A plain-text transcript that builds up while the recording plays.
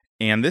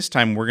And this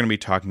time we're going to be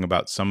talking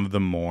about some of the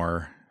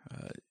more,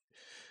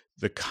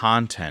 the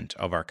content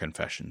of our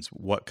confessions.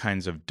 What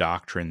kinds of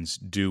doctrines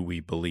do we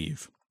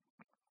believe?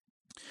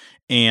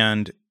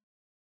 And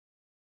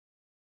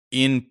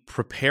in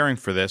preparing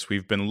for this,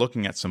 we've been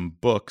looking at some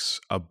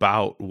books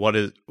about what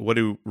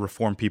do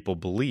Reformed people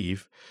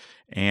believe.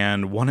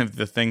 And one of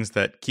the things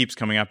that keeps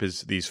coming up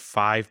is these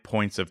 5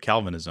 points of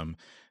Calvinism.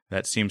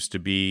 That seems to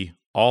be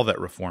all that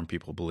Reformed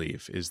people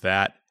believe. Is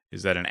that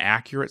an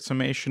accurate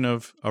summation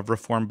of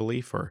Reformed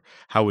belief, or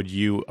how would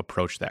you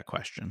approach that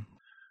question?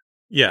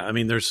 Yeah, I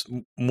mean, there's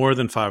more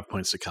than 5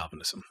 points to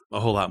Calvinism, a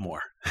whole lot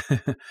more.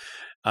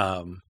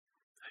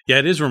 Yeah,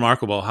 it is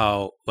remarkable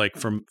how, like,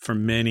 for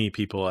many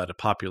people at a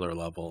popular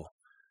level,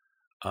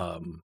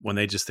 when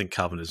they just think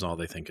Calvinism, all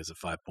they think is the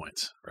 5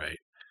 points, right?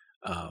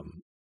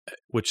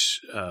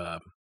 Which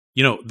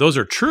those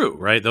are true,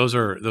 right? Those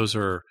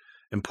are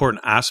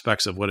important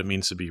aspects of what it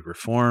means to be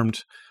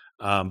Reformed.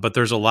 But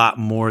there's a lot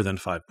more than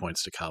 5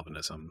 points to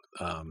Calvinism,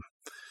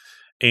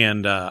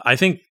 and I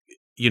think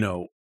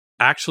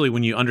actually,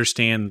 when you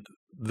understand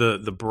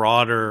the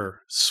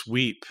broader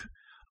sweep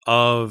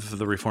of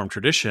the Reformed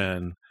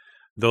tradition,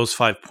 those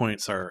 5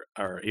 points are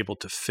able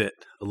to fit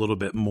a little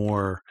bit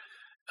more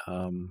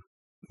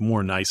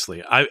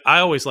nicely. I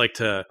always like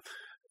to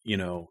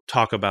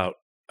talk about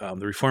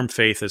the Reformed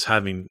faith as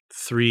having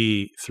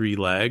three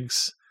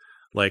legs,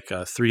 like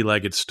a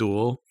three-legged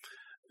stool.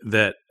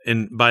 That,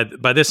 and by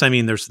this I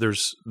mean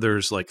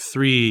there's like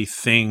three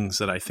things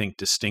that I think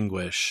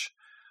distinguish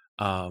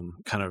kind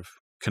of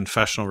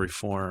confessional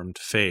Reformed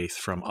faith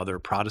from other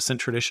Protestant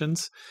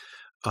traditions,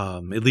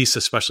 at least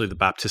especially the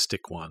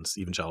Baptistic ones,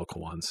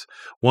 evangelical ones.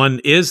 One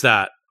is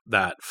that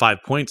 5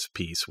 points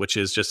piece, which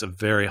is just a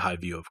very high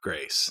view of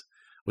grace,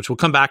 which we'll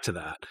come back to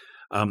that.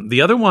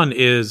 The other one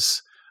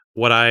is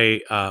what I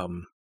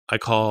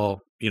call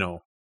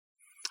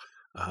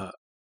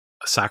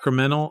a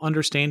sacramental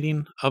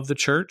understanding of the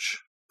church.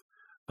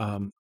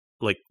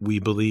 Like, we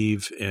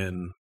believe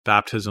in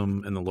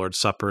baptism and the Lord's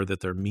Supper,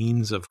 that they're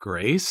means of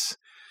grace.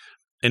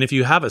 And if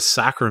you have a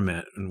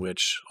sacrament in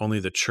which only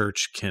the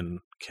church can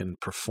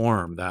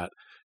perform, that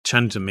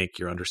tend to make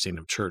your understanding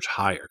of church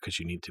higher because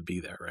you need to be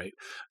there, right?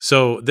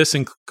 So this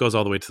goes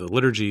all the way to the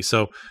liturgy.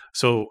 So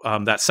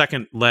that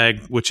second leg,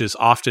 which is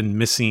often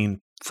missing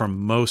from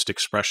most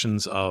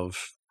expressions of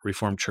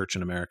Reformed Church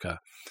in America,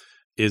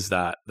 is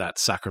that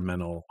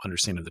sacramental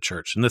understanding of the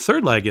church. And the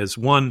third leg is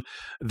one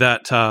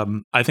that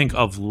I think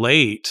of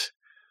late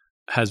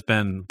has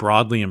been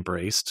broadly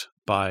embraced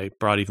by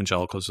broad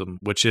evangelicalism,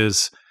 which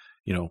is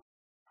a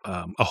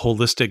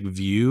holistic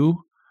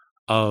view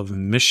of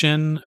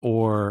mission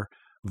or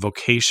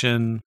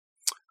vocation,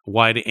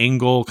 wide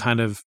angle kind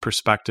of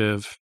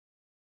perspective.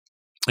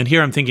 And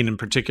here I'm thinking in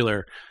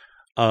particular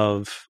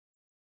of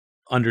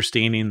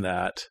understanding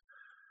that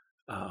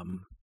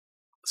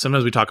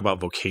sometimes we talk about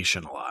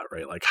vocation a lot,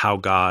 right? Like how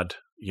God,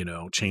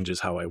 changes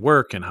how I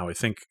work and how I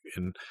think,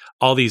 and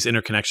all these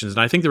interconnections. And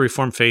I think the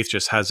Reformed faith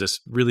just has this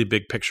really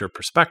big picture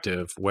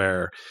perspective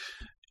where,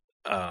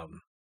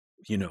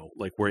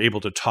 like, we're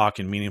able to talk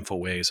in meaningful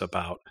ways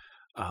about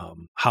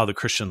how the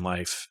Christian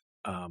life,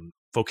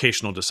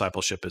 vocational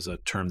discipleship is a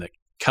term that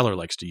Keller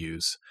likes to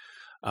use,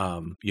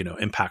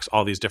 impacts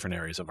all these different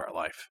areas of our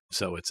life.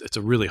 So it's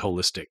a really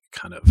holistic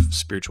kind of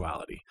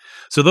spirituality.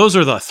 So those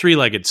are the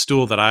three-legged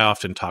stool that I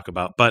often talk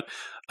about. But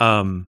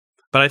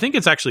I think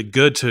it's actually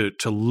good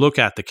to look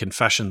at the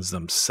confessions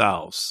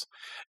themselves.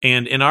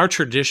 And in our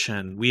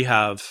tradition, we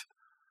have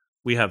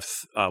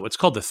what's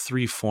called the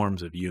three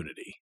forms of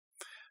unity,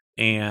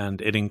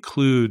 and it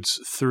includes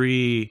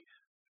three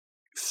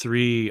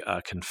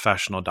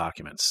confessional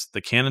documents: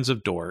 the Canons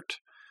of Dort,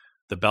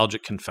 the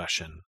Belgic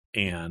Confession,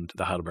 and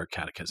the Heidelberg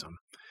Catechism.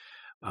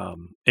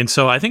 And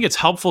so I think it's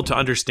helpful to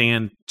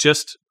understand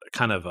just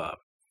kind of a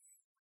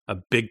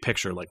big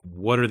picture, like,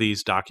 what are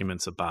these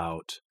documents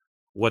about?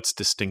 What's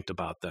distinct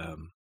about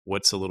them?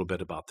 What's a little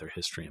bit about their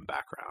history and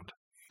background?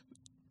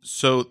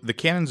 So the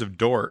Canons of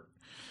Dort,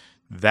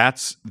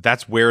 that's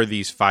where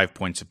these 5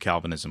 points of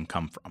Calvinism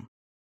come from.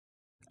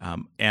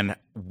 And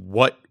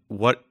what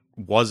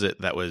was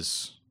it that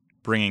was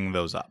bringing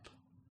those up?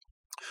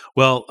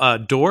 Well,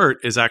 Dort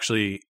is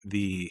actually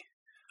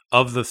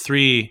of the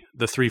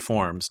three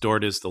forms.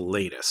 Dort is the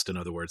latest. In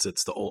other words,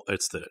 it's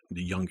the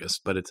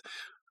youngest, but it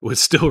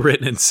was still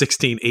written in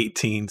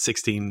 1618,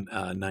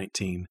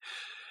 1619.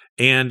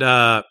 And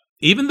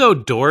even though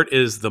Dort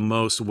is the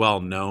most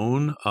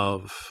well-known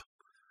of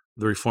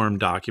the Reformed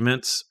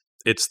documents,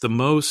 it's the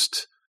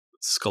most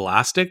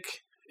scholastic,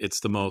 it's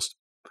the most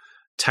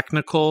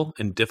technical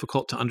and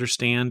difficult to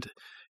understand,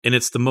 and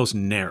it's the most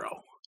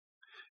narrow.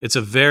 It's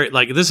a very,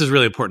 this is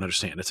really important to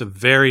understand. It's a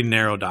very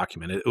narrow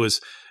document. It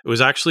was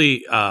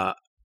actually, a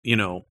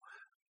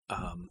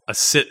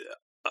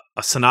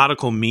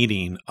synodical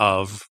meeting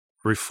of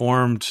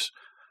Reformed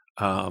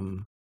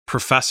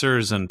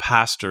professors and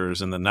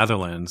pastors in the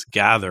Netherlands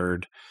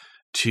gathered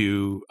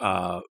to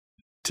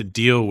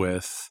deal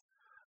with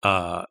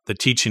the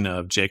teaching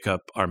of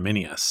Jacob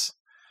Arminius.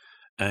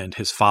 and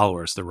his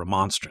followers, the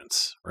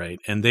Remonstrants, right?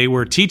 And they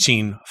were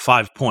teaching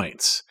 5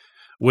 points,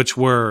 which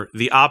were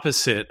the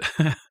opposite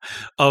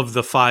of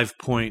the 5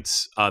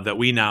 points that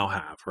we now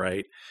have,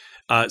 right?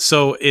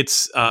 So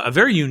it's a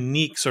very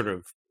unique sort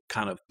of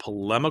kind of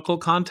polemical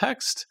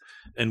context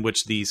in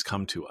which these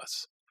come to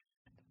us.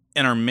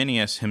 And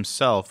Arminius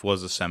himself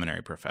was a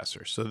seminary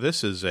professor, so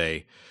this is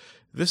a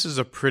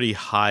pretty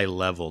high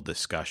level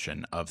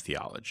discussion of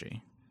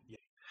theology.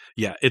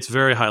 Yeah, it's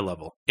very high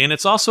level, and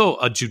it's also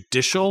a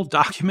judicial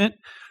document,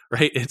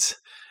 right? It's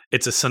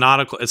a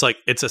synodical. It's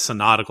a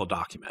synodical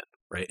document,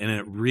 right? And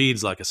it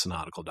reads like a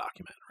synodical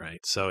document, right?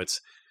 So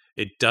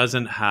it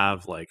doesn't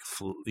have like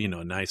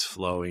nice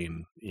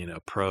flowing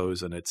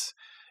prose, and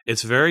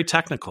it's very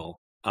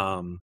technical.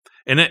 And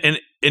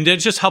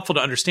it's just helpful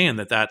to understand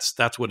that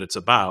that's what it's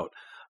about.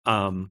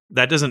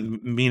 That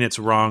doesn't mean it's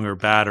wrong or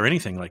bad or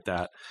anything like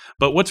that.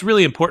 But what's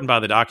really important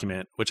about the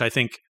document, which I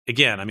think,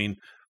 again, I mean,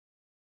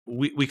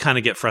 we kind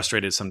of get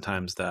frustrated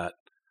sometimes that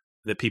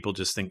people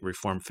just think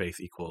Reformed faith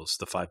equals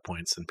the 5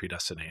 points and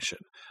predestination.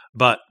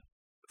 But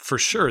for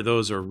sure,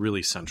 those are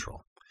really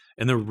central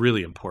and they're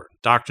really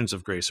important. Doctrines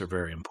of grace are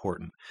very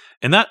important,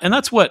 and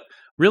that's what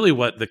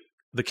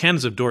the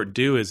canons of Dort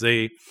do is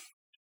they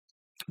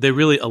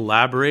really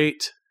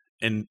elaborate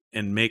and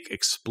make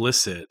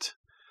explicit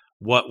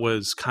what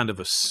was kind of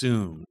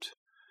assumed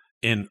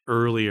in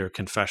earlier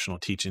confessional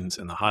teachings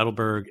in the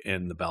Heidelberg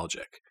and the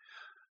Belgic.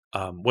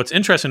 What's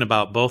interesting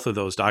about both of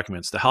those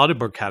documents, the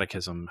Heidelberg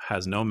Catechism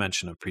has no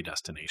mention of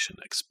predestination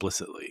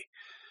explicitly,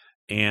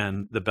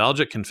 and the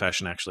Belgic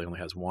Confession actually only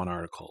has one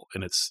article,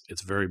 and it's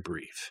very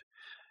brief.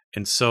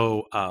 And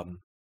so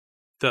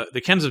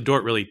the canons of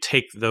Dort really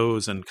take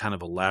those and kind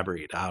of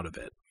elaborate out of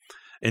it.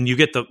 And you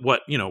get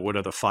what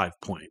are the 5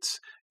 points.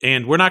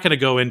 And we're not going to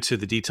go into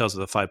the details of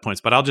the 5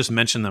 points, but I'll just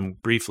mention them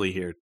briefly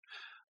here.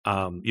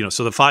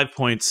 So the 5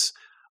 points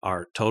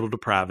are total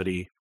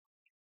depravity,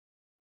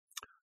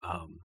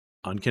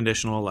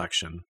 unconditional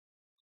election,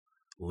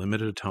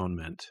 limited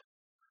atonement,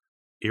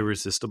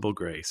 irresistible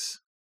grace,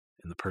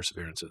 and the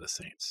perseverance of the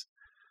saints.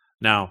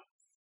 Now,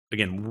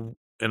 again,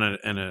 in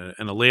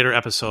a later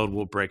episode,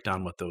 we'll break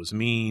down what those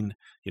mean.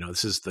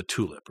 This is the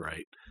tulip,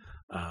 right?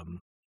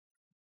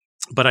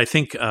 But I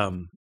think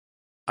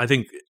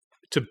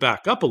to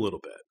back up a little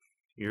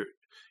bit,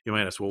 you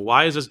might ask, well,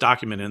 why is this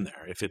document in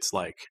there if it's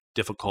like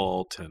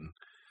difficult and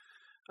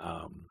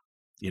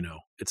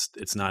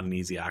it's not an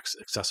easy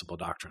accessible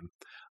doctrine?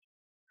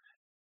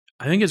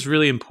 I think it's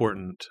really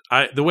important.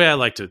 The way I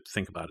like to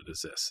think about it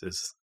is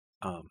this: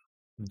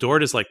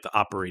 Dort is like the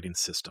operating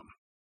system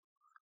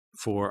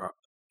for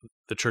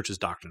the church's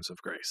doctrines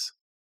of grace.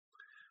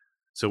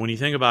 So when you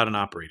think about an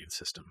operating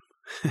system,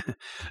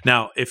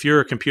 now if you're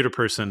a computer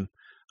person,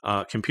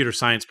 computer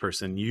science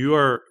person, you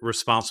are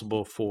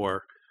responsible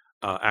for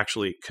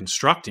actually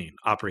constructing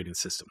operating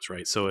systems,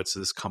 right? So it's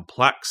this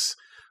complex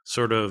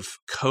sort of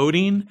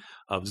coding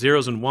of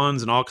zeros and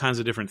ones and all kinds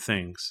of different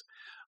things.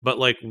 But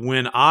like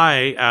when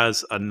I,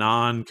 as a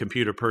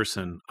non-computer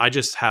person, I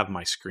just have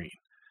my screen,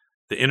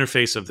 the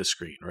interface of the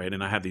screen, right?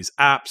 And I have these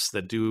apps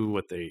that do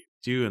what they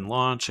do and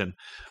launch.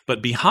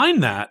 But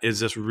behind that is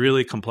this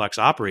really complex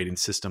operating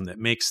system that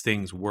makes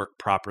things work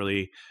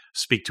properly,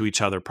 speak to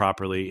each other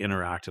properly,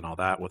 interact and all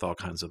that with all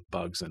kinds of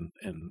bugs and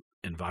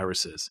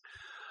viruses.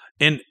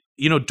 And,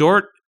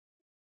 Dort,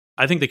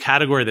 I think the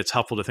category that's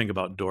helpful to think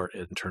about Dort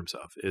in terms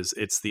of is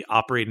it's the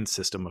operating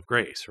system of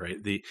grace, right?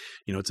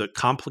 It's a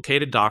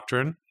complicated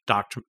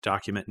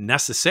document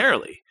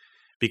necessarily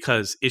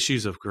because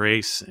issues of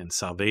grace and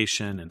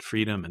salvation and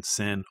freedom and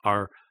sin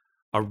are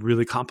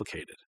really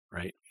complicated,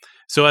 right?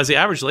 So as the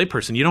average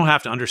layperson, you don't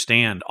have to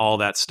understand all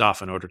that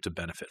stuff in order to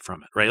benefit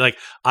from it, right? Like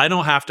I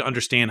don't have to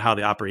understand how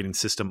the operating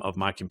system of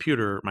my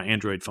computer, my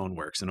Android phone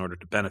works in order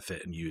to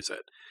benefit and use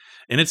it.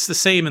 And it's the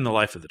same in the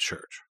life of the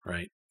church,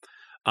 right?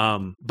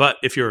 But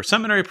if you're a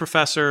seminary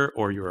professor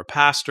or you're a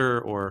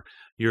pastor or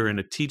you're in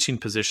a teaching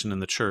position in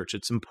the church,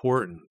 it's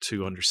important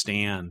to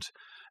understand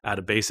at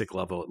a basic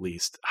level, at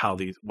least,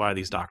 why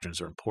these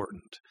doctrines are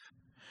important.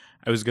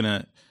 I was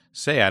gonna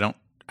say I don't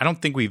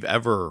think we've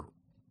ever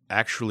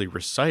actually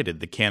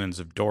recited the canons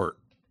of Dort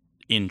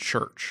in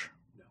church,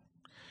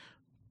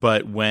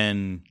 but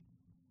when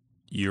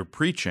you're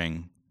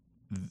preaching,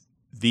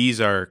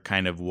 these are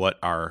kind of what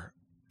are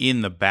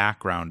in the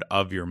background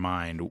of your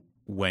mind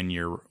when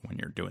you're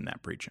doing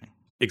that preaching.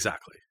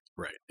 Exactly.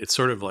 Right. It's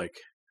sort of like,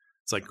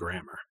 it's like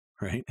grammar,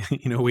 right?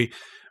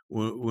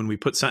 When we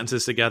put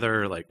sentences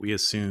together, like we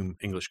assume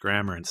English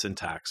grammar and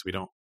syntax, we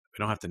don't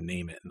have to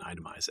name it and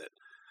itemize it,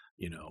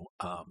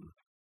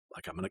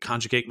 like I'm going to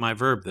conjugate my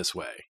verb this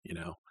way,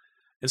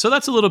 And so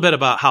that's a little bit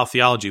about how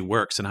theology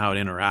works and how it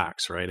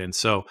interacts. Right. And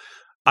so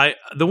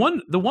the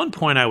one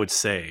point I would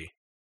say,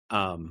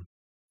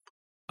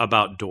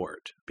 about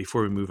Dort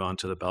before we move on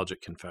to the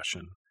Belgic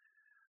Confession,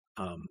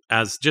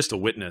 as just a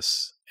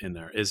witness in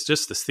there, is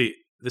just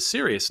the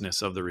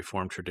seriousness of the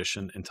Reformed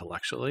tradition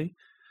intellectually,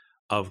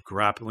 of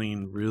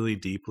grappling really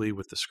deeply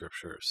with the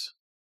scriptures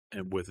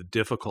and with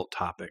difficult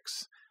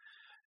topics,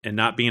 and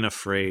not being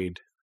afraid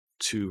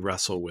to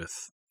wrestle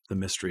with the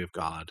mystery of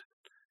God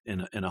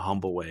in a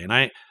humble way. And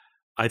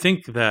I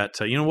think that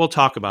we'll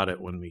talk about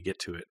it when we get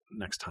to it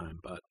next time,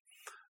 but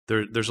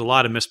there's a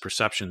lot of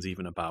misperceptions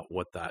even about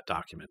what that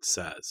document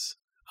says,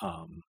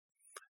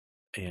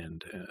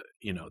 and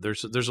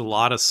there's a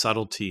lot of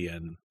subtlety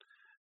and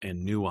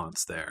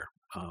nuance there.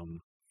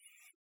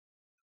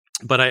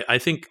 But I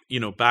think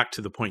back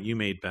to the point you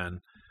made, Ben,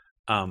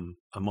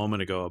 a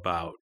moment ago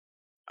about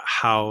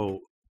how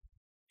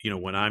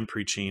when I'm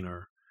preaching,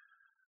 or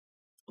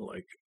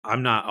like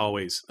I'm not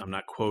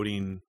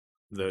quoting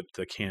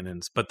the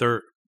canons, but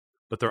they're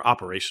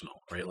operational,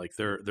 right? Like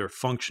they're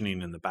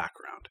functioning in the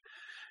background.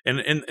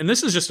 And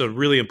this is just a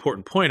really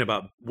important point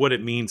about what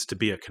it means to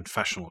be a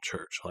confessional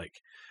church. Like,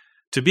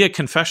 to be a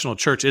confessional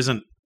church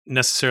isn't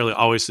necessarily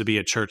always to be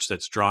a church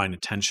that's drawing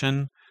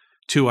attention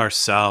to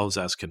ourselves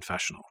as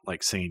confessional,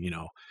 like saying,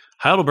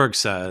 Heidelberg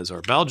says,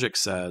 or Belgic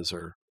says,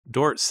 or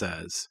Dort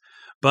says,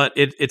 but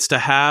it's to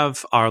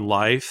have our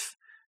life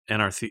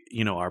and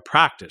our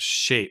practice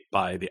shaped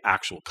by the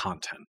actual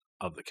content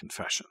of the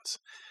confessions.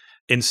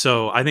 And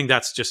so I think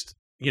that's just,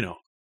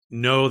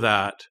 know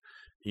that,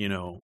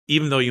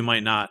 even though you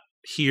might not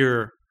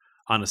hear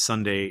on a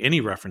Sunday any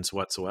reference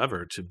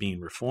whatsoever to being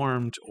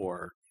Reformed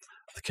or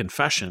the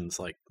confessions,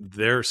 like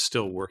they're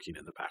still working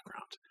in the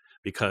background,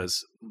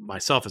 because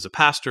myself as a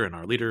pastor and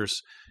our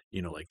leaders,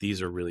 like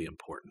these are really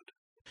important.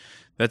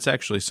 That's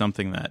actually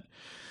something that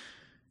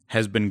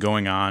has been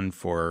going on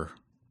for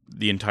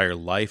the entire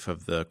life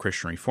of the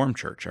Christian Reformed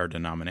Church, our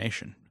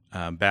denomination.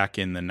 Back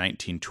in the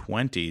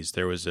 1920s,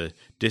 there was a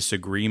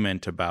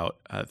disagreement about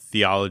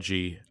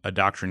theology, a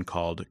doctrine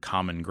called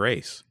common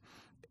grace.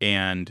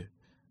 And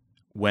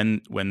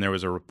when there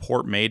was a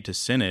report made to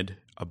Synod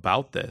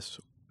about this,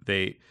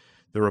 the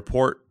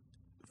report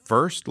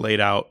first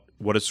laid out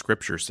what does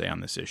Scripture say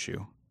on this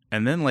issue,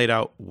 and then laid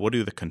out what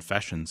do the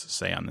confessions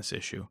say on this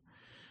issue.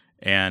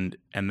 And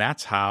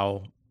that's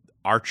how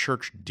our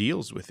church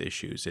deals with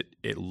issues.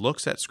 It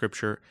looks at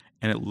Scripture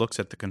and it looks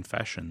at the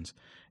confessions,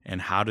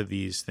 and how do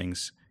these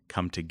things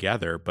come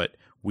together? But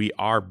we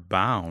are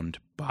bound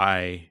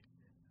by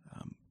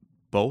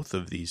both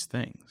of these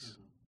things.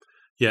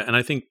 Yeah, and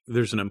I think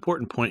there's an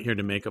important point here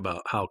to make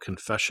about how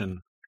confession,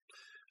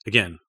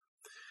 again,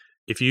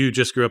 if you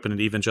just grew up in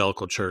an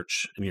evangelical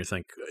church and you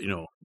think,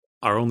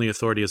 our only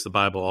authority is the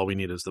Bible, all we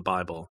need is the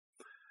Bible,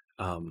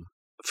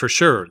 for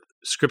sure,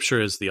 Scripture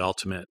is the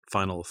ultimate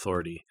final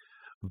authority.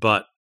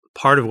 But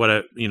part of what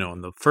in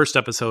the first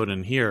episode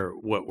and here,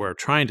 what we're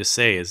trying to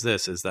say is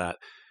that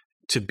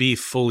to be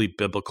fully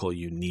biblical,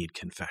 you need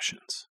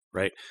confessions,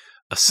 right?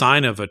 A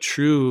sign of a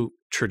true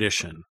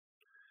tradition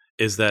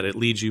is that it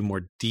leads you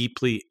more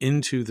deeply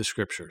into the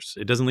Scriptures.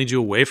 It doesn't lead you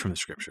away from the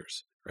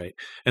Scriptures, right?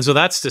 And so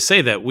that's to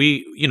say that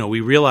we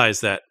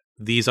realize that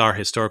these are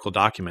historical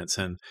documents,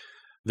 and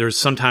there's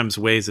sometimes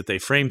ways that they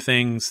frame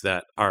things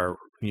that are,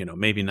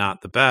 maybe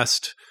not the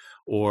best,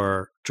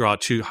 or draw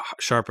too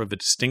sharp of a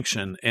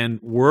distinction, and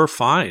we're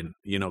fine,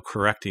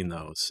 correcting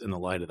those in the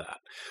light of that.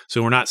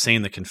 So we're not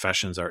saying the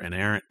confessions are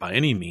inerrant by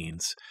any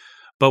means,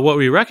 but what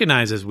we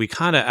recognize is we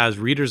kind of, as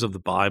readers of the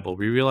Bible,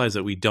 we realize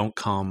that we don't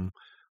come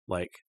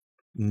like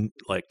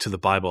to the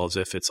Bible as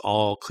if it's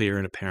all clear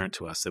and apparent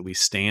to us, that we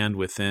stand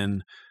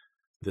within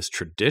this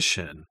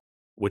tradition,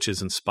 which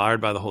is inspired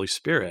by the Holy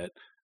Spirit,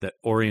 that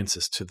orients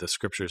us to the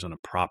Scriptures in a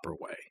proper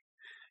way.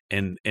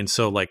 And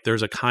so like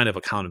there's a kind of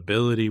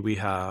accountability we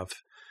have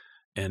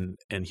and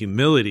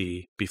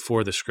humility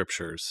before the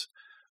Scriptures,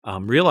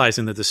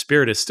 realizing that the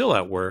Spirit is still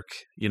at work,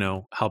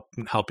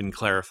 helping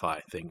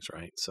clarify things,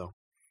 right? So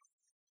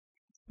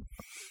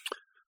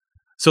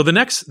the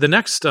next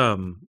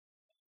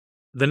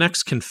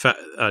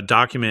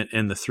document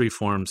in the three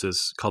forms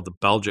is called the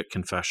Belgic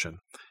Confession.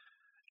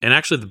 And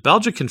actually, the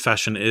Belgic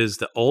Confession is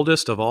the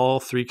oldest of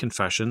all three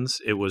confessions.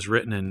 It was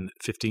written in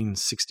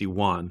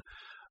 1561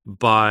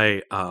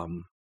 by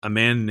a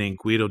man named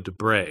Guido de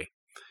Brès.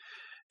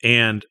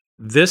 And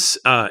this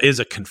is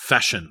a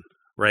confession,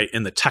 right,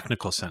 in the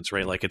technical sense,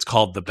 right? Like it's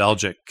called the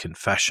Belgic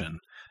Confession.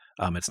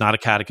 It's not a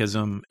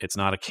catechism. It's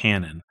not a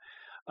canon.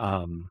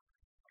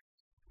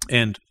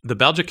 And the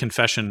Belgic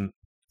Confession,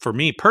 for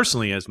me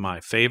personally, is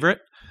my favorite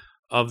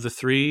of the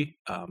three,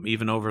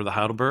 even over the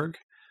Heidelberg.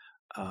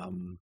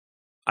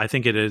 I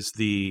think it is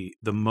the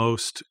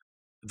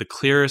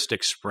clearest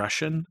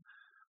expression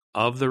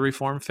of the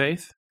Reformed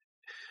faith,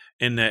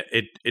 in that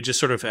it just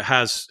sort of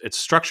it's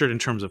structured in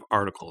terms of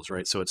articles,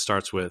 right? So it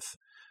starts with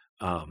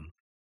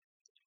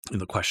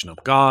the question of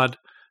God,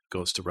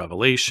 goes to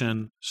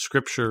Revelation,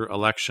 Scripture,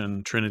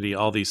 election, Trinity,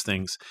 all these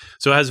things.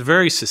 So it has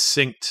very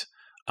succinct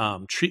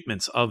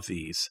treatments of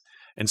these.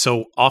 And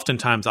so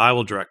oftentimes I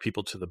will direct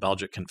people to the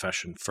Belgic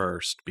Confession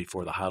first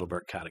before the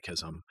Heidelberg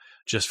Catechism,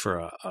 just for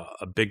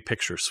a big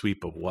picture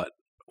sweep of what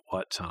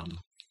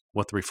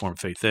the Reformed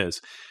faith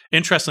is.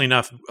 Interestingly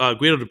enough,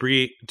 Guido de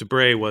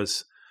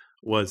Brès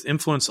was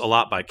influenced a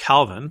lot by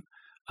Calvin,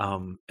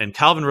 and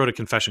Calvin wrote a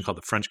confession called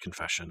the French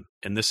Confession,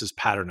 and this is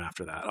patterned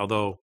after that,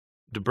 although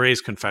de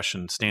Brès'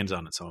 confession stands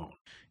on its own.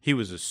 He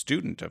was a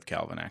student of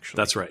Calvin, actually.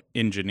 That's right.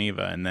 In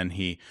Geneva, and then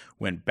he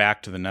went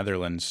back to the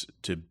Netherlands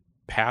to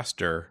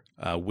pastor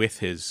with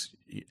his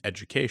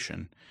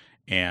education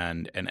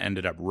and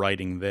ended up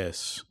writing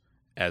this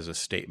as a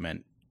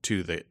statement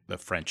to the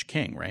French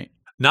king, right?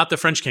 Not the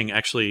French king,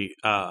 actually.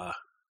 The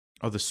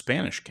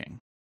Spanish king.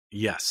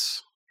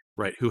 Yes,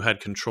 right. Who had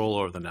control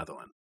over the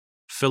Netherlands?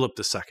 Philip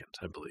II,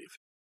 I believe.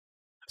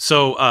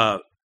 So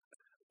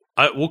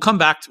we'll come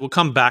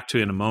back to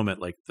in a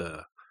moment, like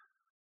the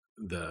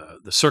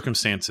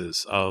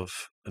circumstances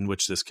in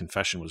which this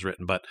confession was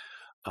written. But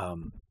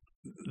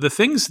the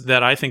things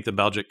that I think the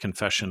Belgic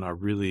Confession are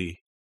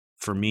really,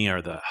 for me,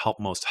 are the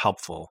most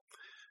helpful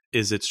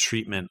is its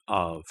treatment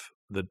of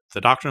the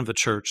doctrine of the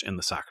church and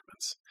the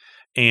sacraments,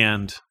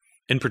 and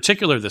in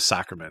particular the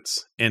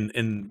sacraments. And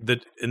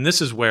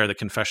this is where the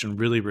confession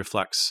really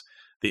reflects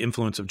the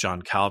influence of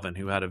John Calvin,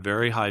 who had a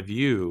very high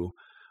view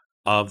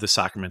of the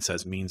sacraments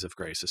as means of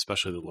grace,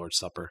 especially the Lord's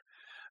Supper.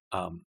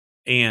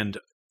 And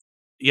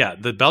yeah,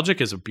 the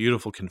Belgic is a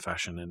beautiful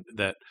confession, and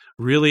that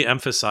really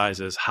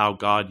emphasizes how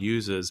God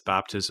uses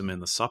baptism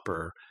and the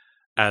supper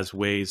as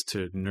ways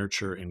to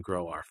nurture and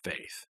grow our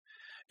faith.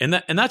 And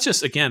that's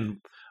just, again,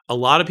 a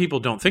lot of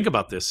people don't think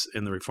about this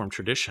in the Reformed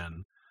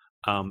tradition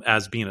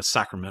as being a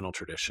sacramental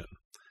tradition.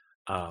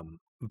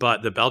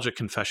 But the Belgic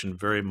Confession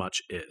very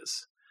much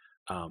is.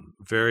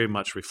 Very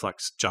much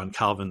reflects John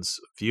Calvin's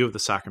view of the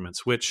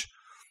sacraments, which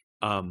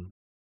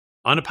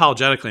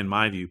unapologetically, in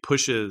my view,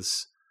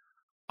 pushes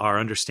our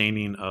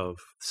understanding of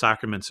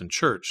sacraments and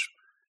church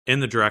in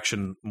the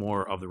direction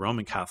more of the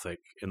Roman Catholic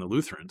and the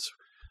Lutherans.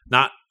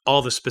 Not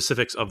all the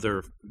specifics of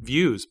their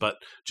views, but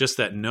just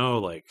that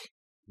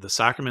the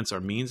sacraments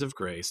are means of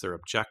grace, they're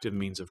objective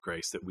means of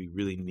grace that we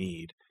really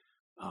need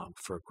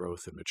for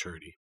growth and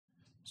maturity.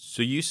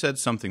 So you said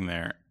something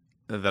there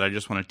that I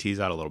just want to tease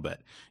out a little bit.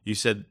 You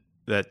said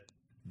that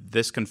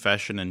this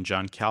confession and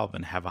John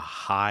Calvin have a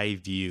high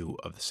view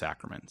of the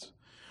sacraments.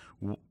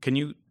 Can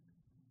you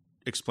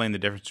explain the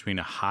difference between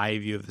a high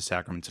view of the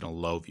sacraments and a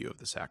low view of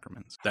the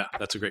sacraments?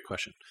 That's a great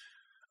question.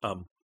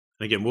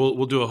 Again,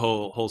 we'll do a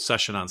whole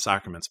session on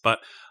sacraments, but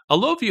a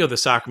low view of the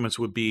sacraments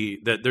would be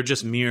that they're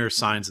just mere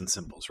signs and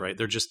symbols, right?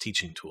 They're just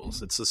teaching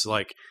tools. It's just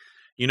like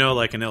an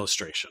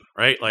illustration,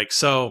 right?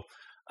 The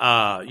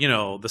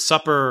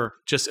supper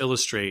just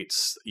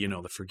illustrates,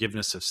 the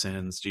forgiveness of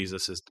sins,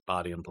 Jesus'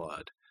 body and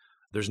blood.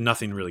 There's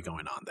nothing really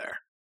going on there,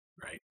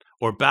 right?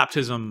 Or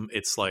baptism,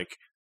 it's like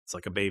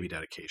a baby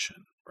dedication,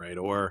 right?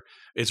 Or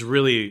it's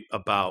really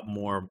about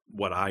more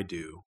what I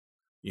do,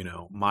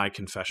 my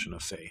confession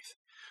of faith.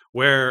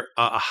 Where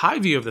a high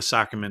view of the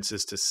sacraments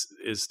is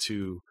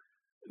to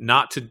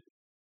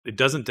it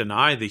doesn't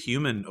deny the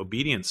human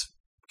obedience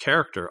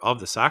character of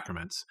the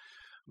sacraments,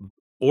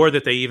 or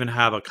that they even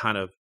have a kind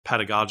of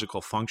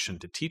pedagogical function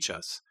to teach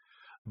us,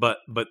 but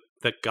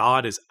that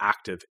God is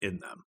active in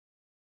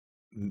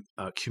them,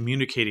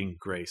 communicating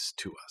grace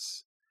to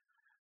us.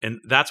 And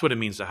that's what it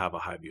means to have a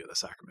high view of the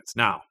sacraments.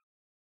 Now,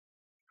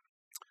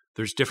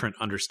 there's different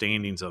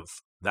understandings of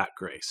that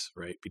grace,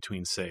 right?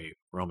 Between, say,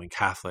 Roman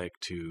Catholic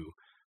to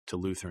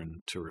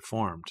Lutheran to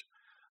Reformed.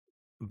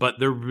 But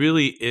there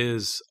really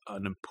is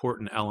an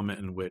important element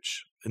in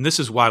which, and this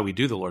is why we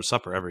do the Lord's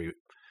Supper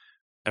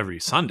every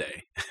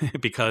Sunday,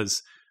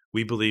 because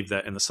we believe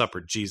that in the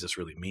supper, Jesus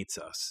really meets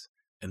us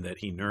and that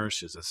he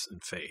nourishes us in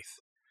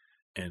faith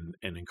and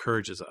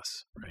encourages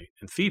us, right?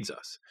 And feeds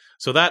us.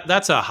 So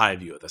that's a high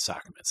view of the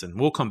sacraments. And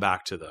we'll come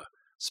back to the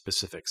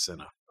specifics in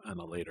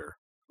a later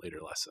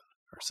lesson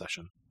or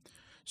session.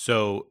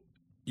 So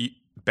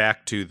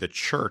back to the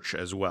church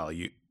as well.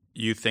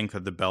 You think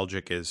that the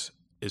Belgic is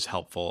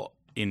helpful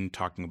in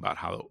talking about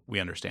how we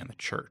understand the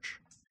church?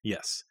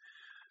 Yes.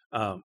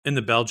 In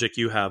the Belgic,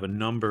 you have a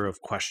number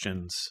of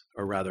questions,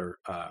 or rather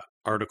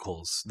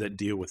articles, that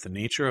deal with the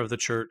nature of the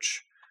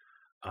church,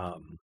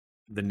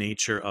 the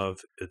nature of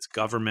its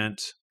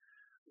government.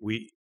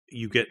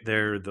 You get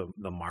there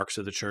the marks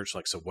of the church,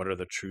 so what are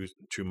the true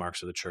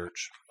marks of the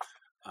church?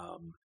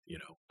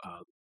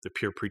 The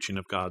pure preaching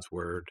of God's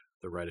word,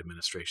 the right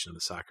administration of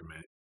the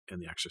sacrament,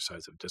 and the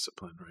exercise of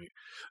discipline, right?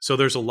 So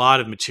there's a lot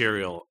of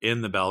material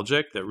in the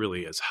Belgic that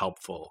really is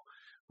helpful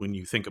when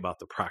you think about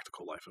the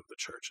practical life of the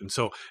church.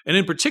 And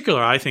in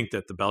particular, I think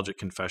that the Belgic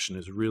Confession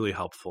is really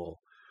helpful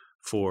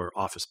for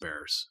office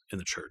bearers in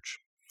the church.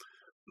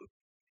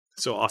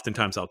 So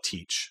oftentimes I'll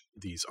teach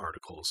these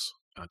articles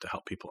to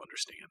help people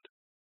understand.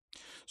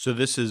 So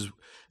this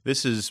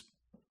is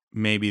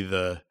maybe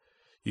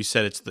you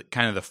said it's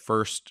kind of the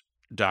first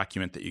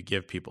document that you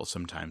give people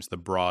sometimes, the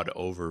broad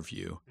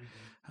overview.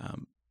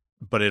 Mm-hmm.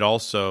 But it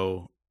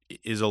also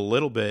is a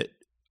little bit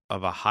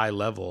of a high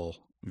level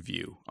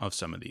view of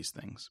some of these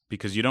things,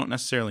 because you don't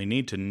necessarily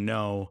need to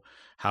know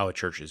how a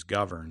church is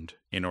governed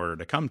in order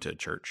to come to a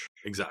church.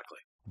 Exactly.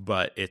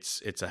 But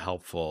it's a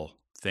helpful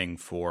thing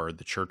for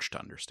the church to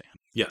understand.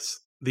 Yes.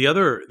 The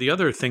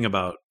other thing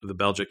about the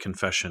Belgic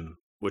Confession,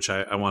 which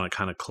I want to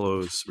kind of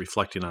close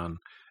reflecting on,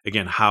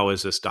 again, how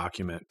has this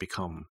document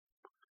become,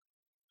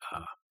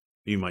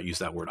 you might use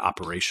that word,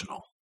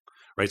 operational,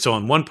 right? So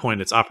on one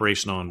point, it's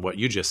operational in what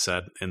you just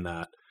said, in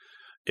that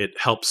it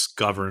helps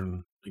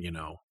govern,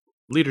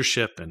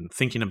 leadership and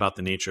thinking about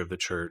the nature of the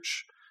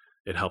church.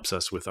 It helps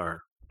us with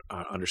our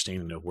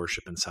understanding of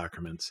worship and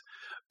sacraments.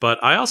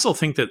 But I also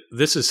think that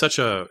this is such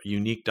a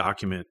unique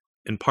document,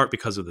 in part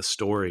because of the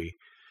story.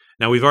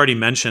 Now, we've already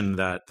mentioned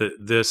that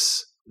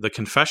the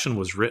confession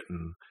was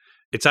written.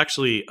 It's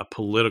actually a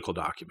political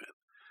document,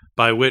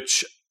 by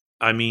which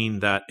I mean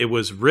that it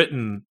was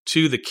written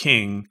to the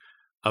king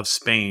of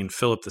Spain,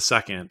 Philip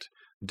II,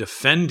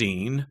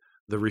 defending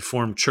the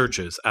Reformed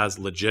churches as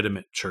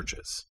legitimate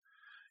churches.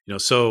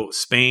 So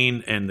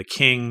Spain and the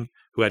king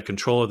who had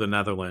control of the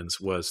Netherlands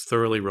was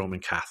thoroughly Roman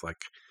Catholic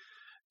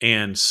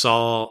and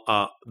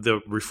saw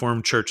the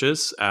Reformed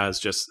churches as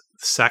just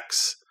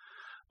sects,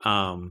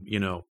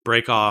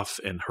 break off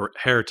and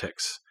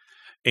heretics.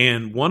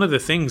 And one of the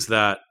things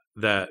that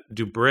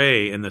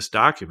Dubray in this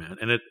document,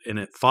 and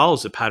it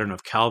follows the pattern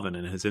of Calvin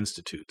and his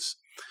Institutes,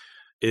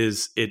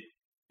 is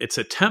its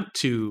attempt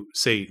to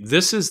say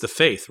this is the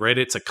faith, right?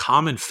 It's a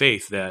common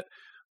faith that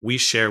we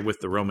share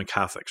with the Roman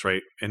Catholics,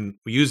 right? And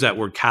we use that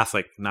word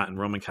Catholic not in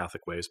Roman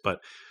Catholic ways, but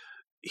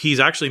he's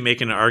actually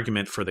making an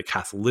argument for the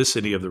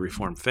Catholicity of the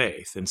Reformed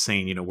faith and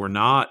saying, we're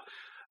not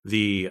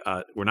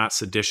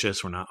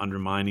seditious, we're not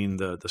undermining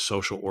the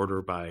social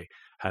order by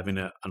having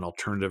an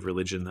alternative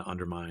religion that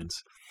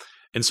undermines.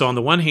 And so on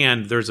the one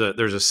hand, there's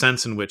a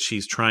sense in which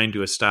he's trying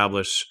to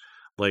establish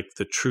like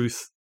the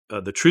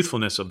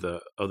truthfulness of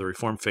the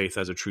Reformed faith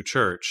as a true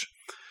church,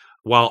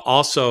 while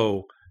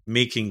also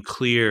making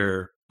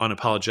clear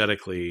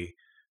unapologetically,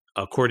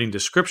 according to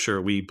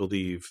Scripture, we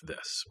believe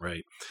this,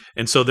 right?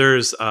 And so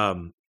there's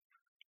a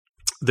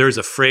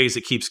phrase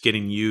that keeps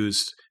getting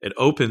used. It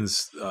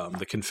opens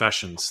the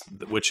confessions,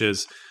 which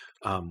is,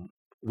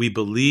 we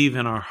believe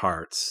in our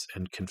hearts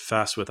and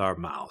confess with our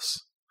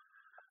mouths, ...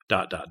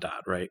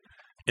 right?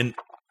 And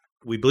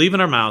we believe in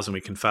our mouths and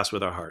we confess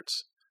with our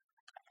hearts.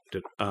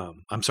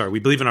 We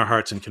believe in our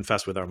hearts and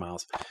confess with our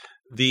mouths.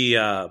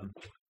 This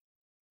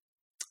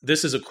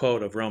is a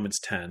quote of Romans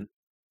 10,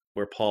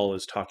 where Paul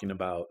is talking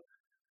about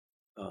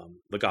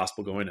the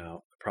gospel going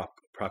out,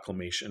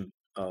 proclamation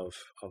of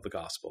the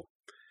gospel.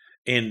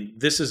 And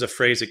this is a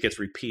phrase that gets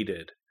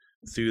repeated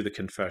through the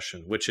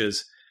confession, which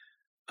is,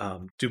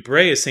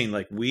 Dubray is saying,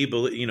 like, we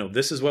believe,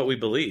 this is what we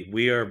believe.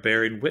 We are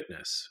bearing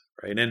witness,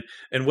 right?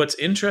 And what's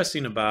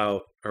interesting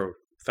about, or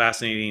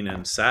fascinating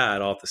and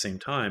sad all at the same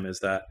time, is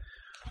that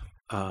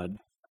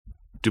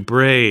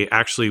Dubray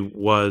actually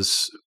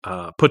was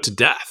put to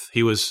death.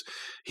 He was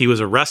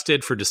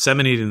arrested for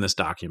disseminating this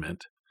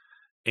document,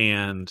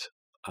 and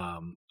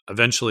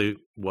eventually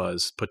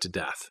was put to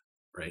death.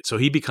 Right, so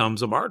he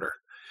becomes a martyr,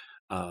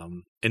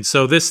 and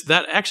so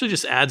that actually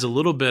just adds a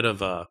little bit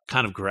of a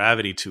kind of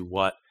gravity to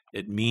what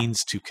it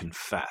means to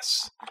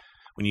confess.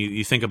 When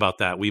you think about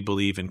that, we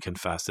believe and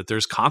confess that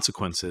there's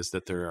consequences,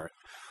 that there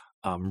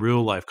are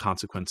real life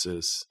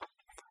consequences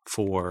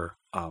for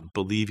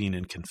believing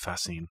and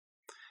confessing.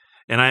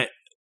 And I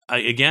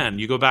again,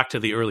 you go back to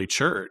the early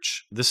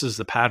church, this is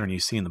the pattern you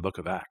see in the book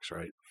of Acts,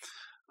 right?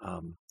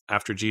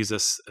 After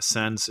Jesus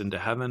ascends into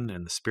heaven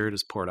and the Spirit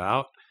is poured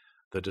out,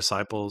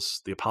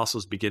 the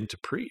apostles begin to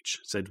preach,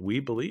 said, we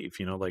believe,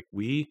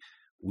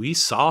 we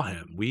saw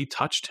him, we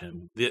touched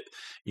him,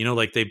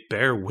 they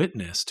bear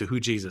witness to who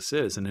Jesus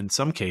is. And in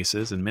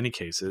many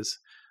cases,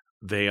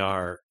 they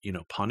are,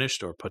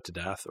 punished or put to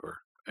death or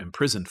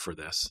imprisoned for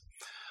this.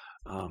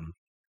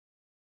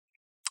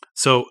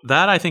 So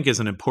that, I think, is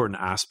an important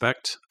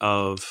aspect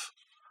of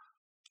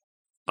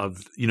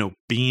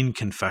being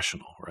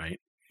confessional, right?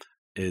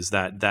 Is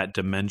that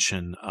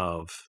dimension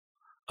of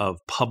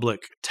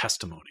public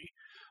testimony.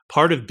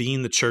 Part of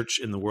being the church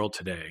in the world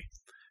today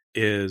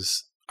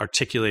is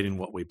articulating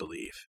what we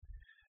believe.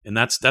 And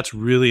that's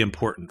really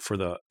important for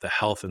the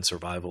health and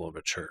survival of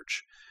a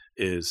church,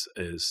 is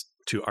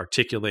to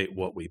articulate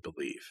what we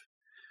believe.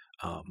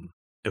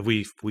 If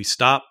we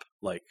stop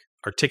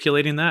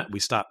articulating that, we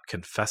stop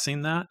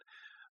confessing that,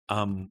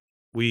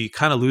 we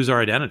kind of lose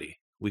our identity.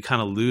 We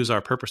kind of lose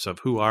our purpose of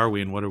who are we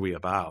and what are we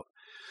about.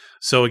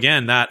 So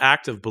again, that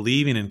act of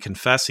believing and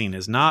confessing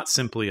is not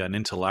simply an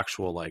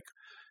intellectual,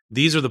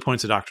 these are the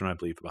points of doctrine I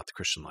believe about the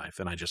Christian life,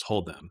 and I just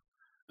hold them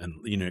and,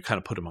 kind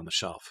of put them on the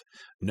shelf.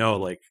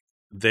 No,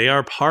 they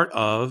are part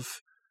of,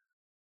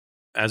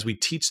 as we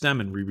teach them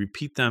and we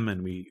repeat them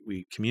and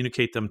we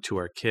communicate them to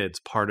our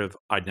kids, part of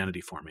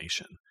identity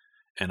formation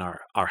and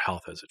our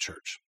health as a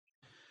church.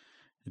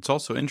 It's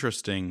also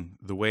interesting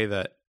the way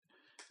that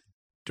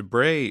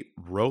Dubray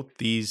wrote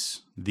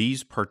these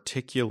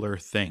particular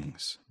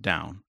things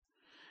down,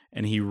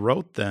 and he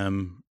wrote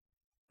them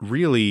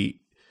really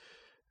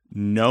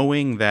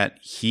knowing that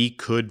he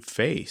could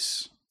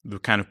face the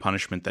kind of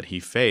punishment that he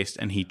faced,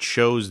 and he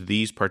chose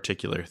these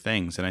particular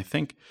things. And I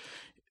think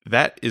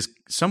that is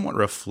somewhat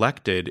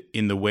reflected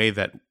in the way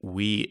that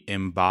we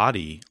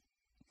embody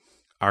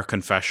our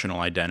confessional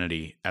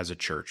identity as a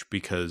church,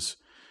 because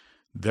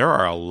there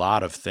are a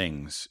lot of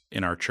things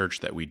in our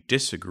church that we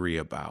disagree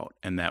about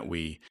and that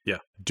we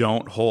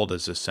don't hold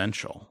as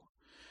essential.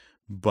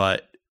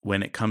 But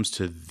when it comes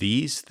to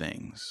these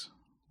things,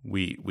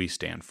 we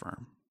stand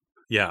firm.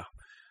 Yeah.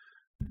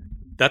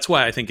 That's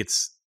why I think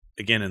it's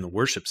again, in the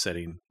worship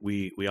setting,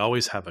 we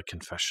always have a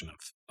confession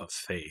of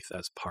faith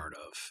as part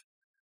of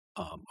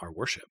our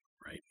worship,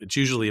 right? It's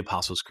usually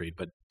Apostles' Creed,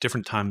 but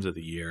different times of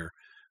the year,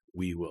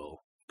 we will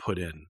put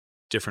in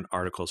different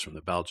articles from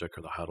the Belgic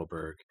or the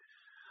Heidelberg.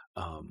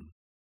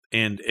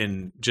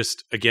 And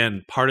just,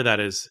 again, part of that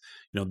is,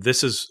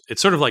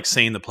 it's sort of like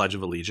saying the Pledge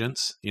of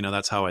Allegiance.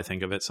 That's how I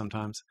think of it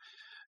sometimes.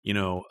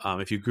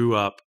 If you grew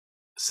up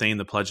saying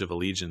the Pledge of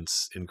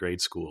Allegiance in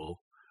grade school,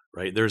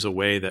 right, there's a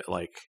way that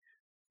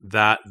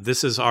that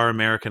this is our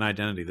American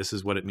identity. This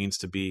is what it means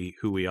to be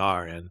who we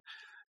are.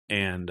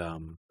 And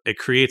it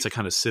creates a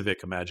kind of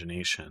civic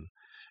imagination.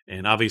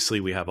 And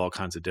obviously we have all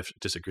kinds of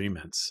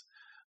disagreements.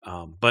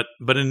 But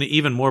in an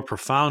even more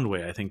profound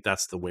way, I think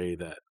that's the way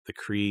that the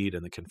creed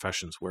and the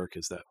confessions work,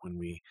 is that when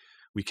we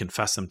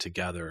confess them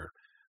together,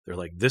 they're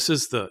like, this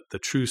is the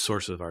true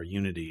source of our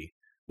unity,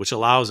 which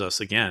allows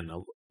us, again,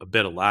 a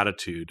bit of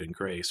latitude and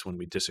grace when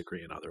we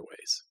disagree in other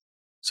ways.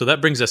 So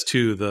that brings us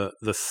to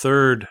the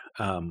third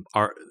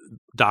our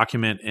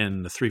document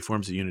in the three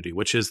forms of unity,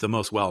 which is the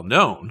most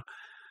well-known,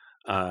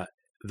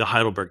 the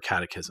Heidelberg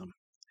Catechism.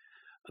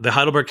 The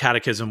Heidelberg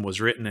Catechism was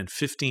written in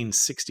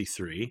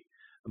 1563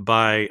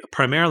 by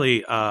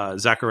primarily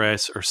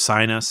Zacharias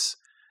Ursinus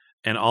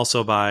and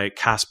also by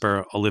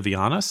Caspar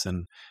Olevianus.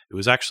 And it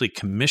was actually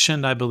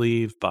commissioned, I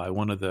believe, by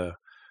one of the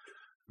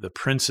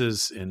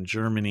princes in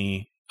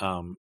Germany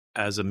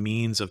as a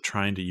means of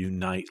trying to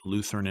unite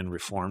Lutheran and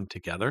Reformed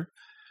together.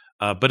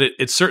 But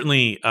it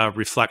certainly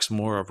reflects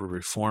more of a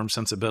Reformed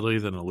sensibility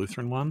than a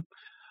Lutheran one.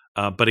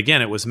 But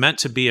again, it was meant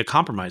to be a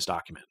compromise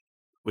document,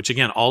 which,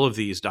 again, all of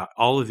these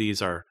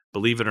are,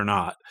 believe it or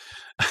not,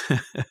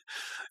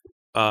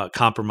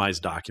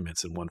 compromise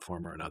documents in one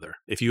form or another.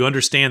 If you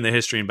understand the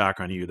history and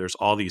background, there's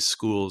all these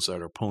schools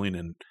that are pulling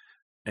in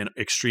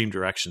extreme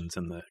directions,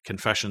 and the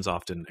confessions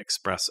often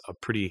express a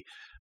pretty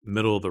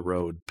middle of the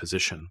road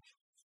position.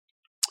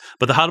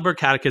 But the Heidelberg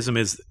Catechism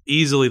is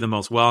easily the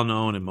most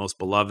well-known and most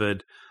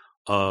beloved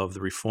of the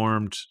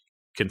Reformed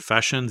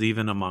confessions,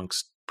 even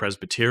amongst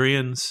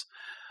Presbyterians.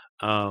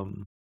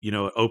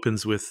 It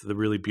opens with the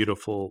really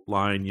beautiful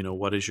line,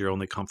 what is your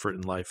only comfort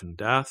in life and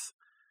death?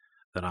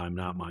 That I'm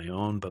not my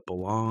own, but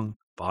belong,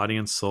 body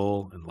and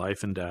soul, and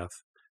life and death,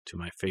 to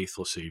my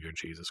faithful Savior,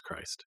 Jesus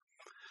Christ.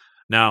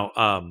 Now,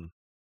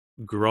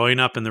 growing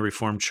up in the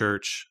Reformed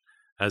Church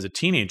as a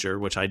teenager,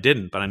 which I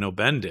didn't, but I know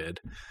Ben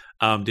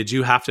did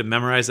you have to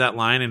memorize that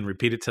line and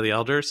repeat it to the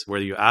elders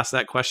where you ask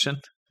that question?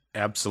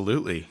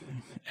 Absolutely.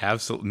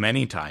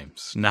 Many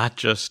times, not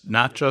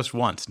just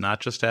once, not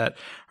just at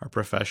our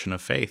profession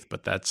of faith,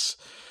 but that's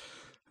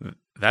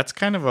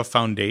kind of a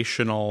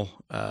foundational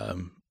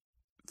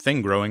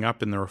thing growing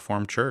up in the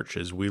Reformed Church,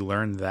 is we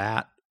learn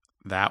that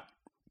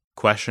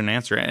question and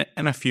answer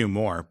and a few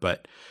more,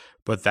 but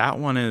that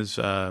one is,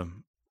 I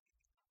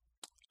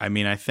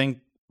think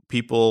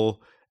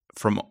people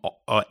from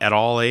at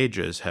all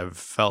ages have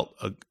felt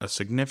a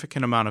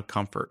significant amount of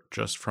comfort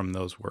just from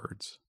those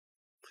words.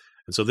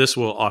 And so this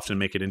will often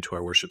make it into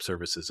our worship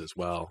services as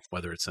well,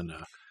 whether it's in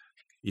a,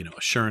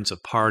 assurance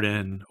of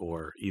pardon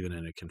or even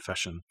in a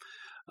confession.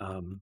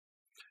 So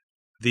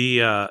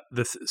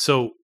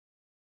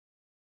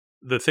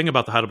the thing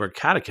about the Heidelberg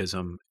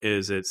Catechism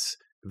is it's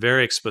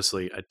very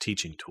explicitly a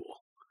teaching tool,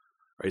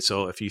 right?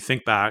 So if you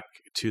think back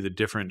to the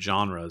different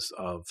genres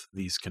of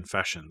these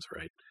confessions,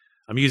 right?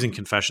 I'm using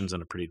confessions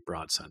in a pretty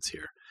broad sense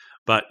here,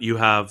 but you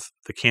have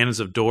the Canons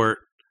of Dort,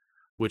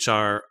 which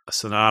are a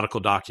synodical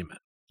document.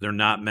 They're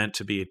not meant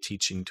to be a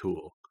teaching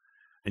tool.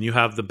 And you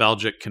have the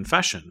Belgic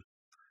Confession,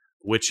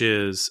 which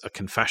is a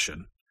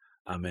confession,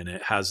 and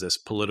it has this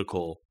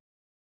political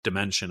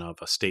dimension of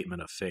a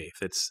statement of faith.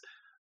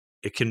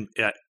 It can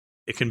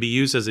be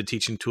used as a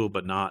teaching tool,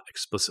 but not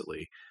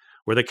explicitly.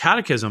 Where the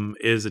Catechism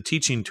is a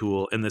teaching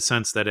tool in the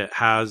sense that it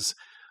has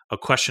a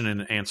question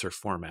and answer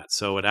format.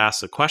 So it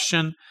asks a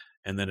question,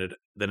 and then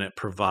it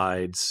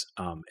provides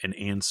an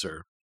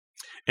answer.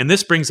 And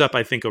this brings up,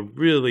 I think, a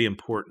really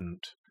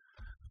important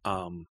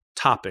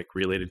topic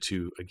related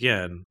to,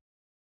 again,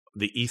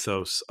 the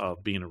ethos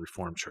of being a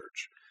Reformed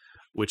church,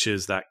 which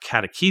is that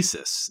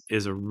catechesis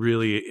is a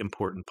really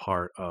important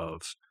part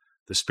of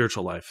the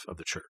spiritual life of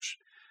the church.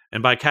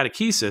 And by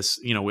catechesis,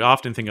 we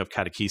often think of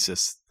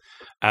catechesis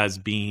as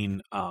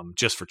being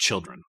just for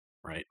children,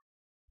 right?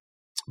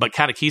 But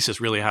catechesis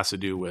really has to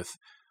do with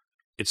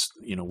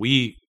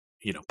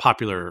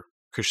popular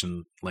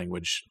Christian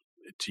language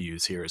to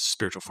use here is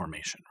spiritual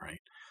formation, right?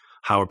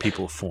 How are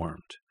people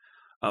formed?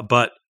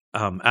 But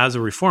as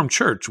a Reformed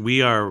church,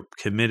 we are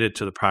committed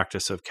to the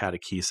practice of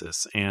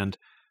catechesis. And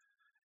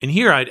in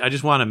here, I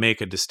just want to make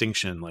a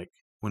distinction. Like,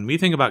 when we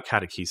think about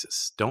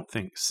catechesis, don't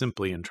think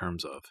simply in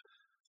terms of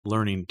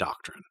learning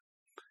doctrine.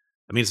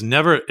 I mean,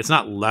 it's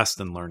not less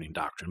than learning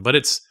doctrine, but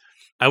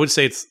I would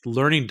say it's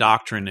learning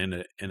doctrine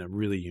in a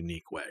really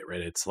unique way,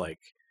 right? It's like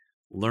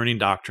learning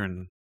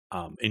doctrine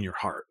in your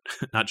heart,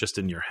 not just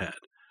in your head.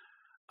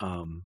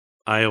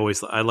 I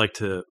like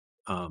to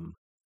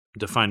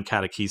define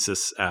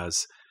catechesis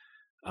as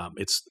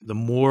it's the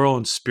moral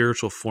and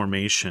spiritual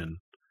formation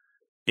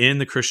in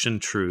the Christian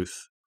truth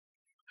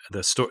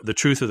the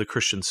truth of the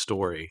Christian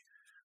story,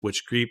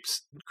 which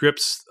grips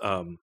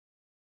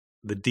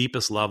the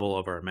deepest level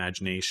of our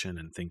imagination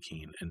and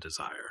thinking and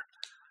desire.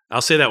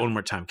 I'll say that one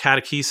more time.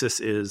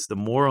 Catechesis is the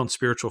moral and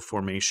spiritual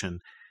formation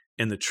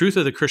in the truth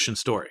of the Christian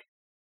story,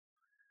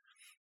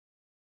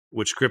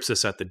 which grips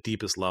us at the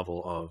deepest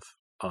level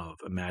of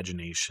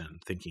imagination,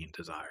 thinking,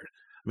 desire.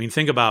 I mean,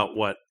 think about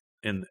what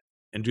in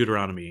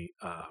Deuteronomy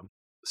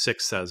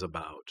 6 says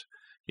about,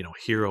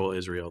 hear, O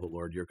Israel, the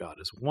Lord your God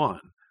is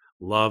one.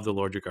 Love the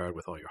Lord your God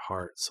with all your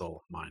heart,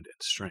 soul, mind,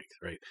 and strength,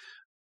 right?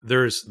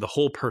 There's the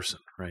whole person,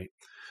 right?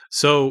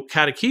 So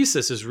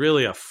catechesis is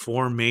really a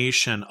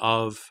formation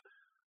of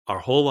our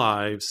whole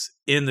lives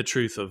in the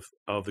truth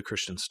of the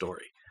Christian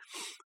story.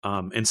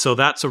 And so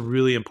that's a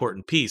really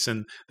important piece.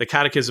 And the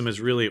catechism is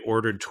really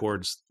ordered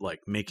towards like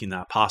making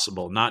that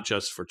possible, not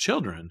just for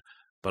children,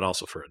 but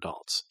also for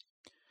adults.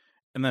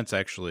 And that's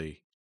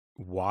actually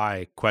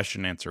why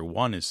question answer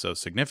 1 is so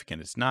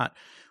significant. It's not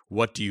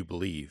what do you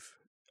believe?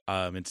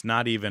 It's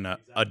not even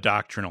a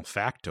doctrinal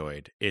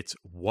factoid. It's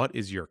what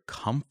is your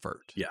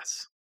comfort?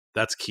 Yes,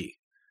 that's key.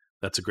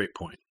 That's a great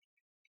point.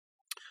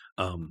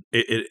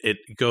 It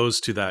goes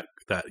to that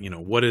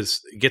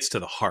it gets to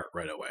the heart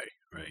right away,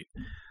 right?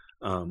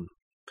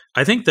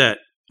 I think that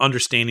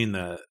understanding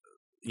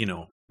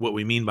what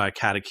we mean by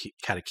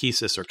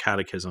catechesis or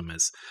catechism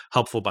is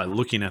helpful by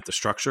looking at the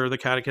structure of the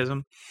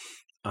catechism.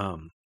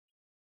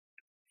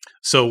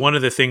 So one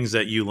of the things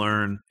that you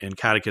learn in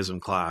catechism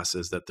class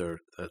is that the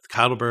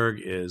Heidelberg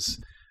is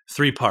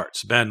 3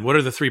 parts. Ben, what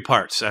are the 3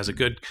 parts as a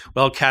good,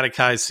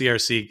 well-catechized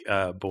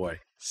CRC boy?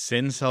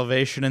 Sin,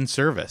 salvation, and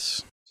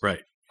service.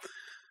 Right.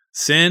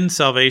 Sin,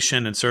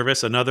 salvation, and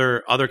service.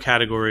 Other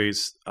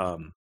categories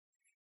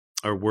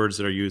are words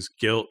that are used: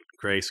 guilt,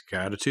 grace,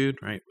 gratitude,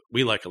 right?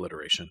 We like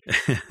alliteration.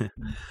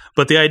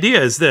 But the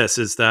idea is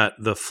that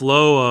the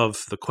flow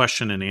of the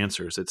question and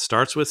answers, it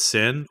starts with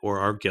sin or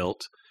our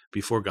guilt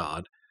before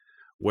God,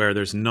 where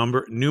there's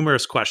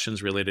numerous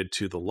questions related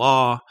to the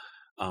law,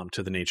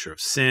 to the nature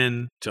of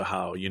sin, to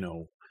how,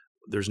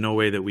 there's no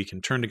way that we can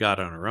turn to God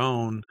on our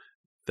own,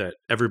 that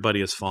everybody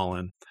has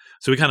fallen.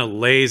 So he kind of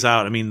lays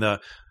out,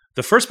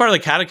 the first part of the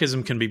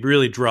catechism can be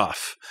really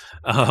rough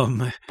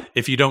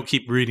if you don't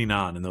keep reading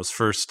on in those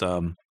first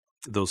 10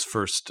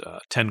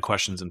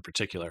 questions in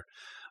particular.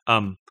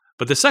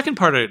 But the second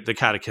part of the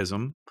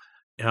catechism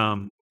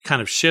kind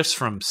of shifts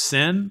from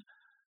sin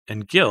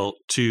and guilt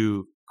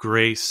to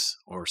grace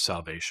or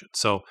salvation.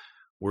 So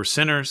we're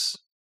sinners,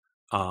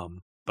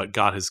 but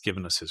God has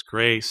given us his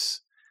grace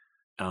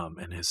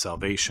and his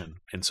salvation.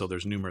 And so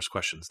there's numerous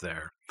questions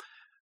there.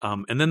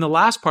 And then the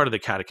last part of the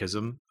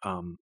catechism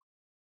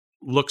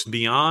looks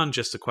beyond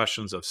just the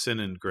questions of sin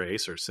and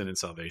grace or sin and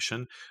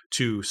salvation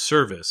to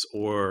service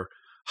or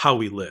how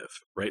we live,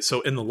 right?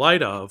 So in the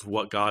light of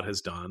what God has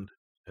done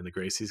and the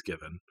grace he's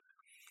given,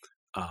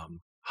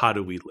 how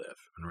do we live?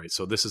 Right.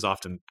 So this is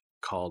often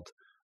called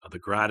the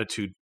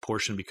gratitude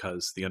portion,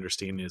 because the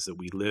understanding is that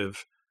we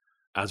live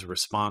as a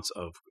response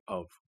of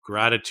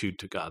gratitude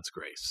to God's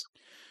grace.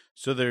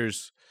 So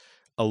there's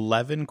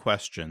 11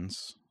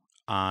 questions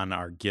on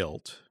our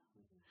guilt,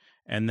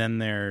 and then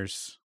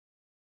there's,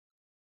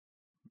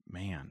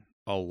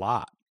 a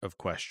lot of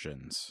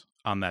questions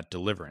on that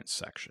deliverance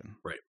section.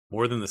 Right.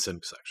 More than the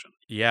sin section.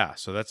 Yeah.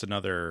 So that's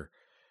another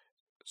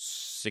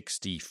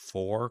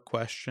 64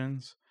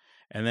 questions.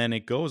 And then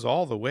it goes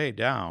all the way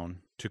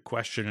down to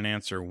question and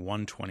answer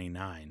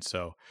 129.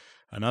 So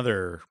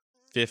another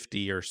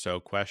 50 or so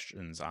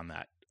questions on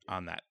that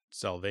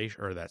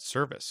salvation or that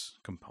service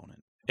component.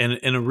 And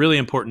a really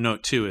important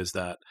note too is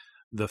that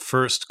the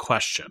first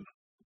question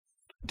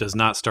does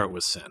not start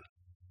with sin.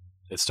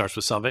 It starts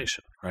with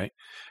salvation, right?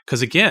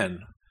 Because again,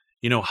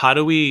 how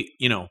do we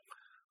know?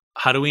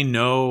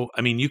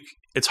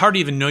 It's hard to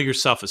even know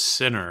yourself a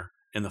sinner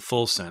in the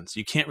full sense.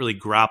 You can't really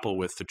grapple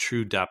with the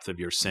true depth of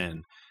your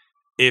sin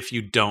if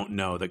you don't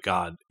know that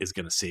God is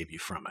going to save you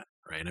from it,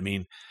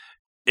 right?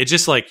 It's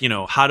just like,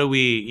 how do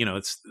we,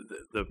 it's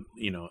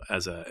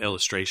as an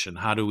illustration,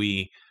 how do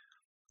we,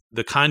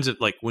 the kinds of,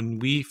 like, when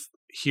we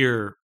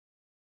hear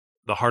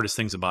the hardest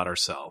things about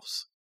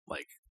ourselves,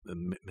 like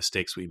the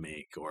mistakes we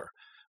make or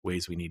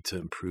ways we need to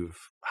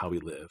improve how we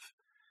live,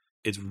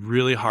 it's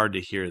really hard to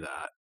hear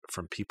that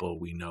from people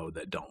we know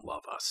that don't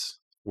love us.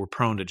 We're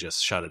prone to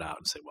just shut it out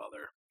and say, well,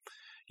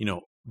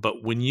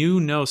 but when you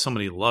know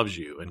somebody loves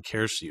you and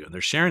cares for you and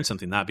they're sharing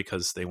something, not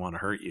because they want to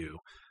hurt you,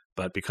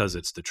 but because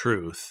it's the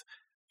truth,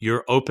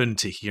 you're open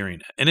to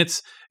hearing it. And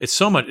it's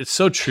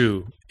so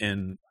true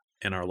in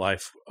our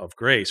life of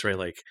grace, right?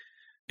 Like,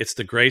 it's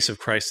the grace of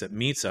Christ that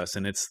meets us.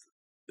 And it's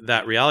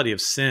that reality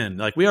of sin.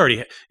 Like, we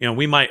already,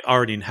 we might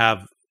already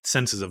have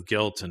senses of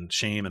guilt and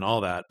shame and all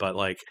that, but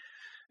like,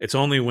 it's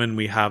only when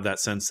we have that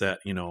sense that,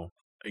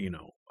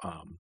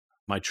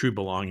 my true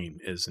belonging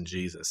is in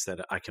Jesus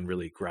that I can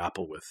really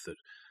grapple with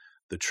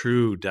the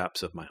true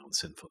depths of my own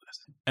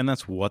sinfulness. And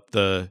that's what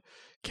the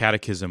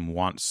catechism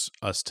wants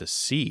us to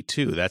see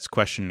too. That's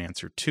question and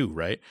answer 2,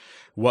 right?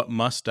 What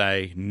must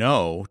I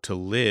know to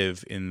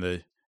live in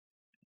the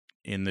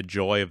in the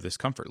joy of this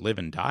comfort, live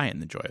and die in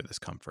the joy of this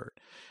comfort.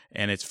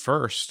 And it's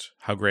first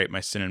how great my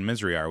sin and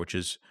misery are, which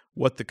is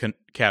what the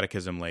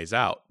catechism lays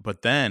out.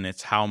 But then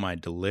it's how am I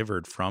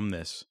delivered from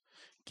this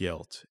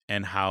guilt,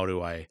 and how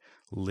do I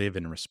live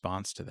in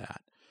response to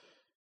that?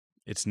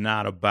 It's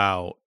not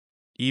about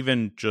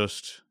even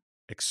just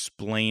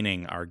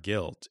explaining our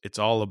guilt. It's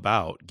all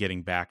about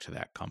getting back to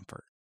that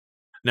comfort.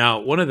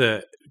 Now,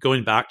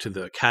 going back to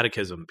the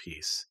catechism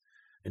piece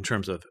in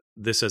terms of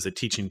this as a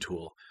teaching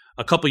tool,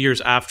 a couple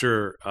years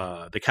after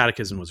the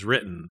catechism was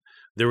written,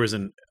 there was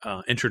an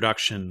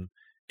introduction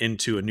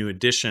into a new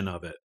edition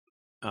of it,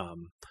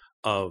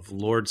 of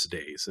Lord's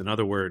Days. In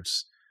other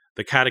words,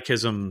 the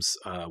catechisms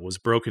was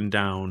broken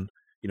down.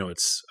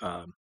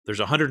 There's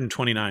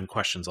 129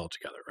 questions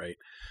altogether, right?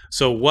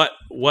 So what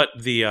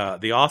the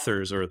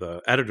authors or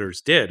the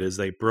editors did is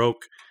they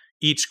broke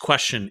each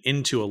question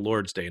into a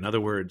Lord's Day. In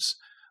other words,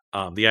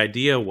 the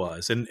idea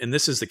was, and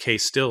this is the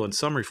case still in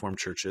some Reformed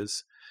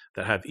churches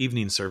that have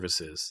evening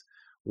services,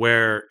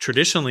 where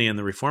traditionally in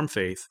the Reformed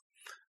faith,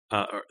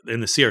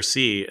 in the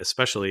CRC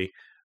especially,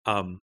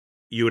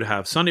 you would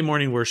have Sunday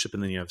morning worship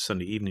and then you have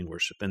Sunday evening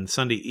worship. And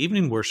Sunday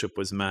evening worship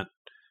was meant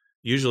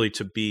usually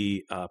to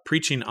be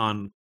preaching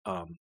on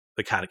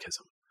the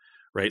catechism,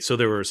 right? So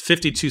there was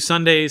 52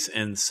 Sundays,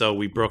 and so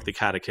we broke the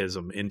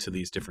catechism into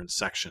these different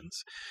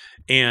sections.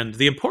 And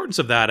the importance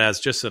of that as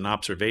just an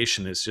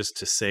observation is just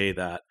to say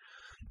that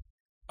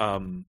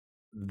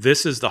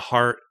this is the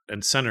heart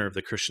and center of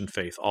the Christian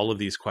faith, all of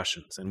these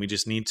questions. And we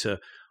just need to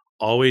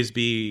always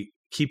be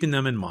keeping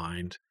them in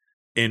mind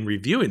and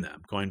reviewing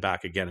them, going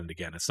back again and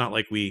again. It's not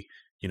like we,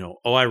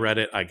 I read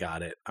it, I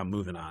got it, I'm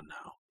moving on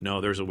now.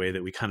 No, there's a way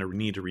that we kind of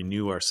need to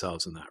renew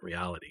ourselves in that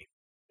reality.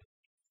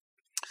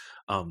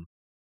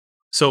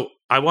 So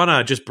I want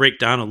to just break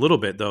down a little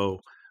bit,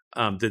 though,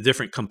 the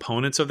different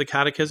components of the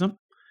catechism.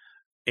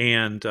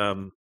 And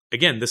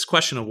again, this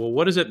question of, well,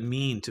 what does it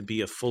mean to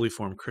be a fully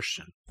formed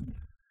Christian?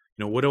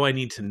 What do I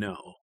need to know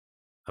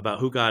about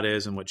who God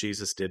is and what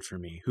Jesus did for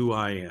me, who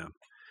I am?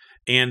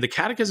 And the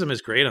catechism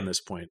is great on this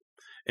point.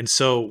 And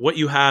so what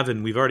you have,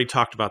 and we've already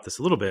talked about this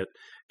a little bit,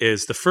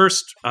 is the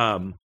first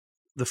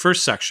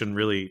section,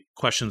 really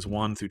questions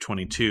 1 through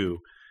 22,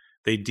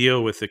 they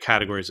deal with the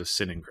categories of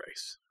sin and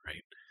grace,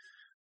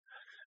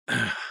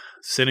 right?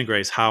 Sin and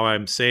grace, how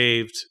I'm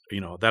saved,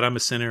 that I'm a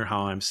sinner,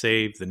 how I'm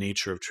saved, the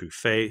nature of true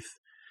faith.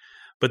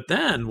 But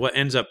then what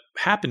ends up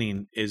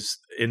happening is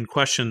in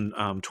question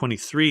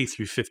 23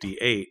 through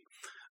 58,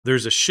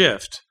 there's a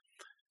shift,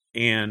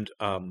 and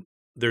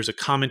there's a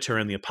commentary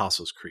on the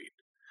Apostles' Creed.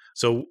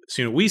 So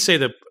we say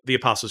the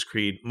Apostles'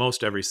 Creed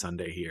most every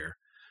Sunday here.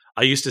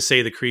 I used to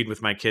say the Creed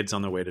with my kids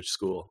on their way to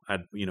school.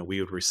 We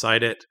would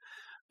recite it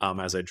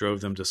as I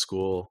drove them to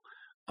school.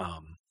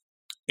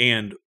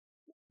 And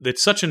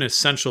it's such an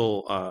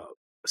essential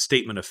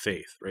statement of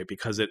faith, right?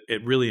 Because it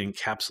really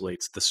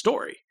encapsulates the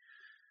story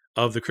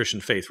of the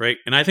Christian faith, right?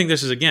 And I think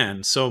this is,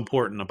 again, so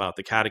important about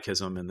the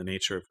catechism and the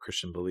nature of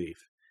Christian belief.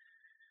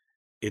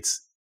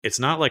 It's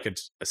not like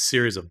a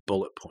series of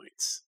bullet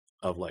points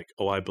of like,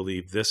 oh, I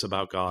believe this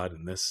about God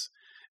and this.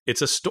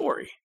 It's a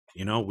story.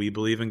 We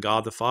believe in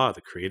God the Father,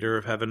 the creator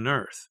of heaven and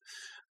earth,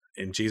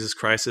 and Jesus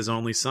Christ, his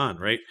only son,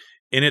 right?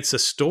 And it's a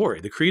story.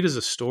 The creed is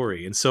a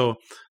story. And so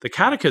the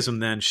catechism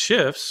then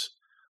shifts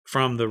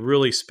from the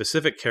really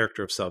specific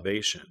character of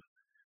salvation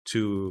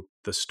to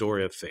the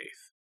story of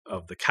faith,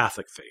 of the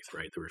Catholic faith,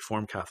 right? The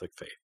Reformed Catholic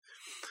faith.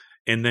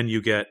 And then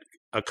you get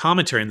a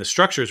commentary, and the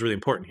structure is really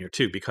important here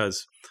too,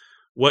 because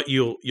what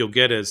you'll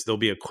get is there'll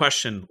be a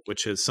question,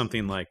 which is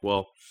something like,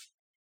 well,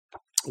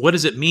 what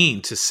does it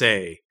mean to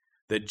say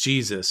that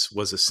Jesus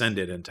was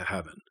ascended into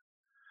heaven?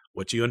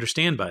 What do you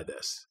understand by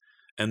this?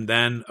 And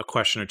then a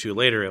question or two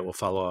later, it will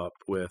follow up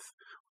with,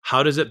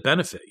 how does it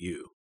benefit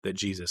you that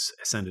Jesus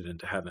ascended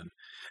into heaven?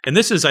 And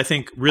this is, I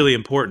think, really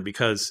important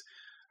because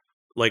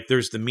like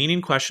there's the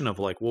meaning question of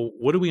like, well,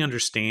 what do we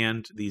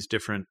understand these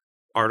different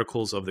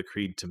articles of the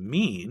creed to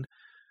mean?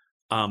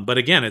 But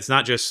again, it's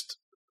not just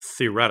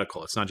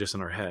theoretical. It's not just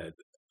in our head.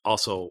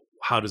 Also,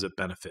 how does it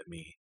benefit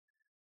me,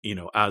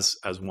 as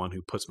one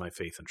who puts my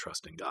faith and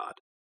trust in God?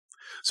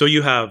 So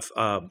you have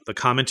the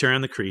commentary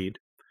on the creed,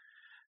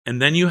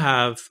 and then you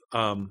have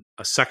a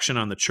section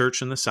on the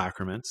church and the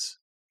sacraments,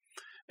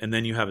 and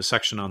then you have a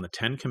section on the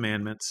 10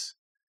 Commandments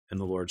and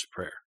the Lord's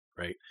Prayer,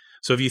 right?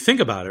 So if you think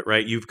about it,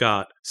 right, you've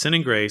got sin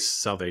and grace,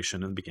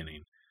 salvation in the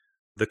beginning,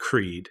 the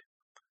creed,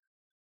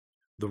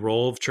 the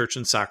role of church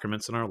and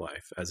sacraments in our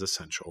life as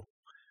essential,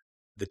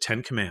 the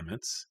 10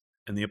 Commandments,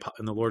 and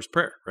the Lord's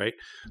Prayer, right?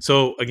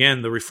 So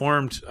again, the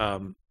Reformed,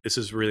 this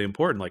is really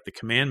important. Like the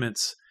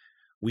commandments,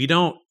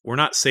 we're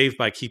not saved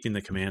by keeping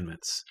the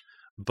commandments,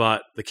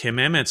 but the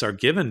commandments are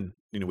given.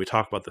 We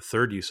talk about the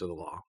third use of the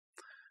law.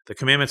 The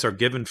commandments are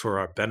given for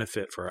our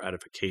benefit, for our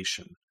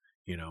edification.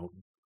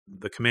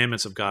 The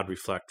commandments of God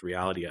reflect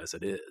reality as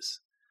it is.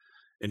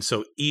 And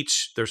so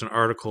there's an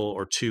article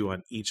or two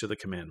on each of the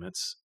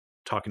commandments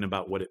talking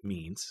about what it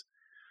means,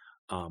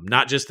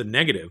 not just the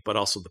negative, but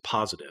also the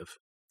positive.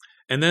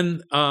 And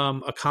then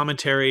a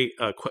commentary,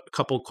 a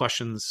couple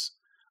questions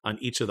on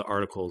each of the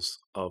articles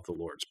of the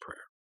Lord's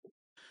Prayer.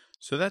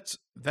 So that's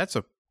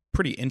a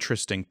pretty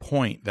interesting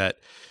point, that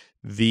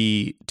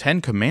the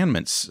Ten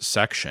Commandments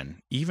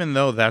section, even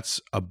though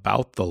that's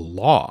about the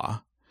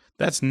law,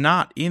 that's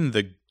not in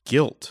the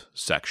guilt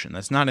section.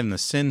 That's not in the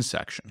sin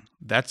section.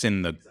 That's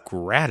in the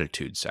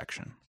gratitude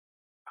section.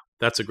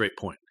 That's a great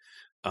point.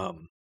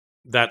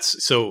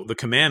 So the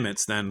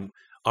commandments, then,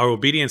 our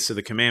obedience to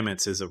the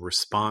commandments is a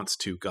response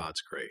to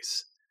God's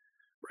grace,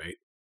 right?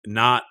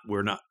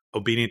 We're not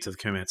obedient to the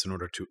commandments in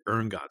order to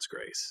earn God's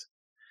grace,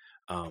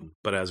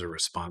 but as a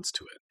response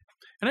to it.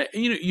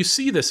 And you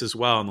see this as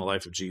well in the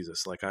life of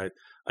Jesus. Like I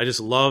just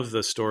love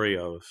the story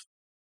of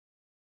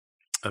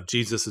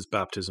Jesus's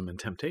baptism and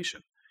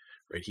temptation,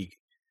 right?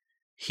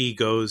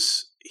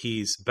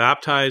 He's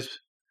baptized,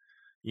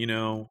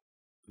 the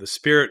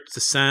Spirit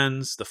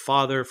descends, the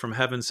Father from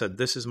heaven said,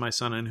 "This is my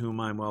Son in whom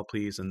I'm well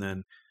pleased." And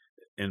then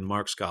in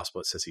Mark's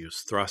gospel, it says he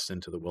was thrust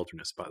into the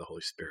wilderness by the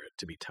Holy Spirit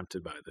to be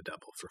tempted by the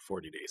devil for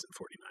 40 days and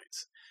 40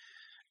 nights.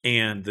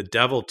 And the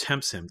devil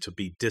tempts him to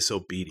be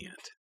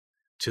disobedient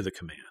to the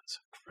commands,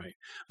 right?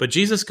 But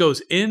Jesus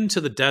goes into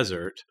the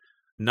desert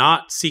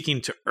not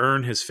seeking to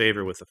earn his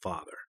favor with the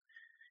Father.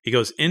 He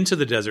goes into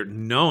the desert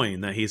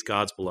knowing that he's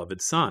God's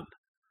beloved Son,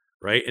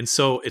 right? And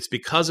so it's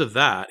because of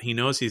that, he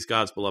knows he's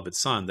God's beloved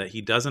Son, that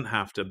he doesn't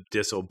have to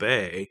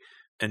disobey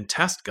and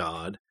test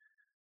God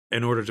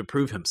in order to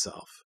prove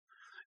himself.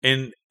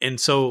 And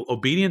so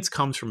obedience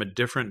comes from a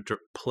different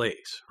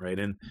place, right?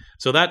 And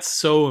so that's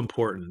so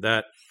important,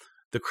 that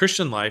the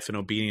Christian life and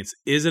obedience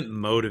isn't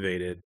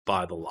motivated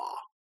by the law,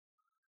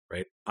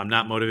 right? I'm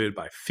not motivated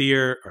by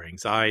fear or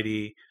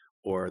anxiety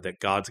or that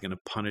God's going to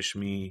punish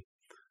me.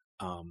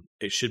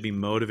 It should be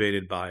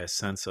motivated by a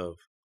sense of,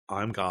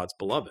 I'm God's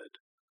beloved.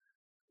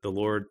 The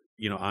Lord,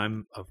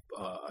 I'm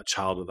a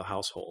child of the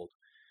household.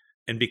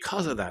 And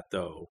because of that,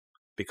 though,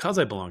 because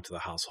I belong to the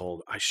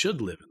household, I should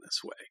live in this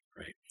way,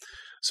 right?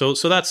 So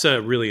that's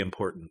a really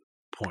important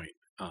point.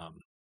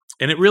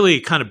 And it really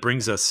kind of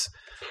brings us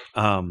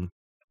to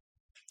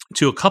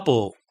a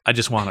couple, I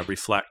just want to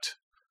reflect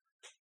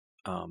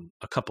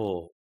a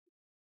couple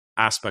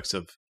aspects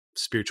of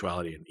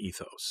spirituality and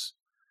ethos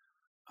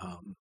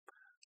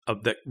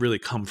that really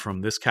come from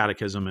this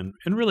catechism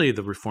and really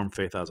the Reformed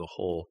faith as a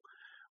whole.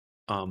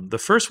 The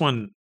first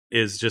one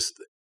is just,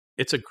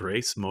 it's a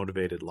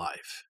grace-motivated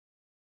life,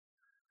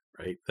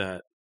 right?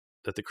 That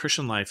the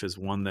Christian life is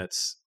one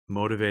that's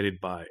motivated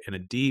by, in a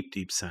deep,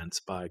 deep sense,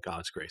 by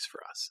God's grace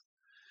for us.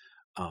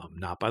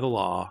 Not by the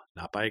law,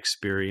 not by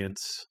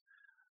experience,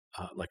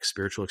 like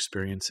spiritual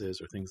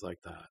experiences or things like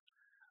that.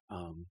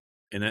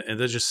 And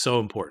that's just so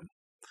important.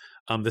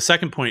 The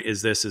second point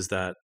is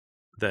that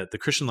the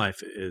Christian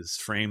life is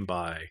framed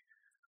by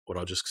what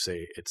I'll just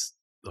say, it's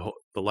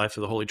the life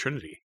of the Holy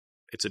Trinity.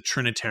 It's a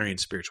Trinitarian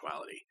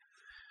spirituality.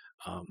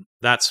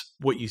 That's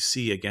what you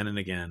see again and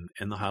again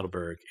in the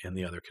Heidelberg and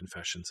the other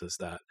confessions, is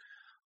that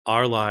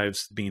our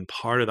lives being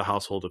part of the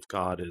household of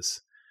God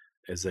is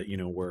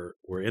that,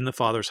 we're in the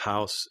Father's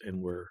house,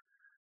 and we're,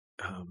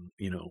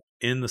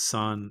 in the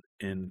Son,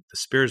 and the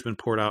Spirit's been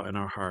poured out in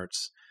our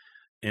hearts.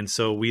 And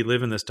so we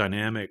live in this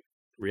dynamic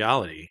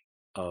reality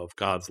of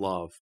God's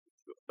love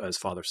as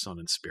Father, Son,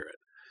 and Spirit.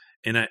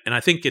 And I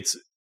think it's,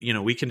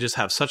 we can just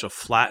have such a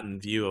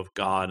flattened view of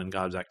God and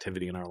God's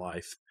activity in our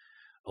life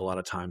a lot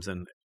of times.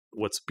 And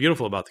what's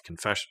beautiful about the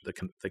confession,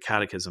 the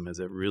catechism, is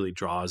it really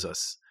draws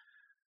us,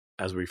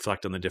 as we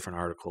reflect on the different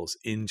articles,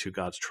 into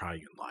God's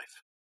triune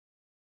life.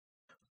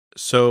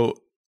 So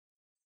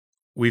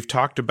we've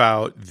talked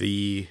about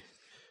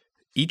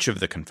each of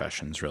the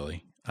confessions,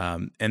 really.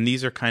 And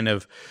these are kind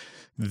of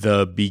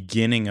the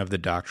beginning of the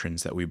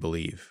doctrines that we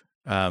believe.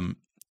 Can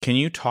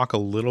you talk a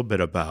little bit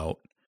about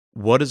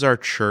what does our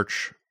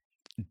church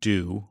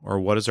do, or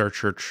what does our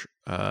church,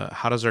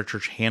 how does our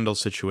church handle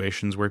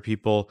situations where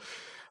people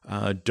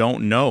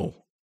don't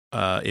know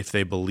if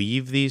they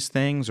believe these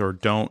things, or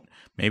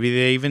maybe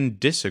they even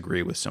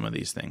disagree with some of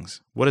these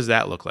things? What does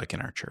that look like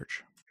in our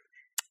church?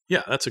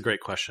 Yeah, that's a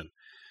great question.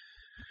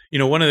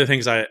 One of the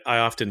things I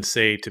often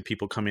say to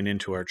people coming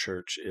into our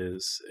church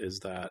is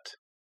that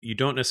you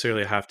don't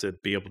necessarily have to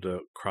be able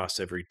to cross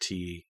every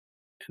T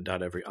and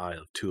dot every I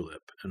of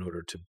TULIP in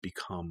order to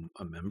become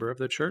a member of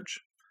the church.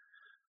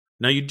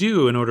 Now, you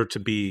do in order to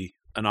be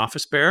an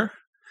office bearer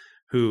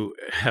who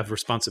have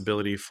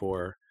responsibility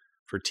for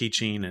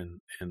teaching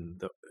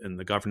and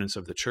the governance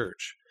of the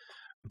church.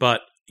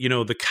 But,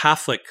 the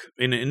Catholic,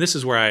 and this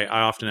is where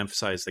I often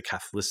emphasize the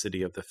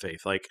Catholicity of the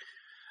faith. Like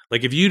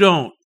if you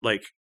don't,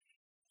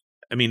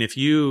 if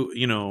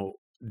you,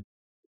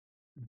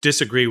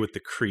 disagree with the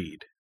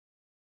creed,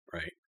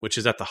 right, which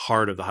is at the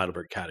heart of the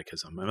Heidelberg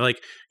Catechism,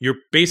 you're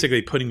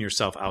basically putting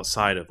yourself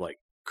outside of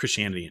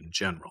Christianity in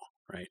general,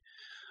 right?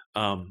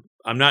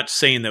 I'm not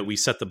saying that we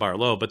set the bar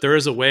low, but there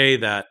is a way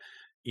that,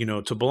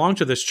 to belong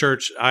to this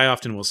church, I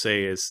often will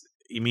say,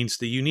 it means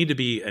that you need to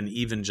be an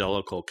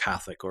evangelical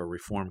Catholic or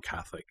Reformed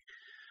Catholic.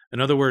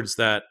 In other words,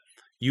 that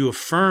you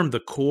affirm the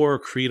core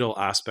creedal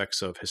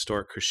aspects of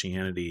historic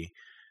Christianity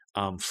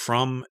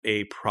from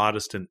a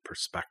Protestant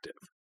perspective,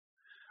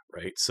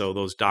 right? So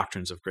those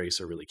doctrines of grace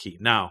are really key.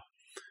 Now,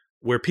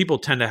 where people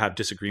tend to have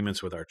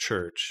disagreements with our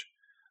church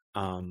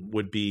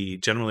would be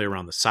generally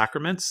around the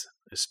sacraments,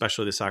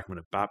 especially the sacrament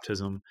of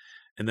baptism,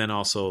 and then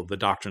also the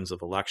doctrines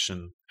of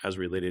election as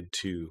related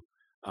to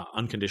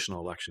unconditional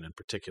election in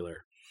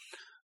particular.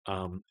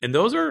 And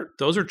those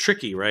are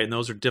tricky, right? And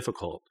those are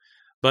difficult.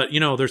 But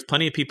there's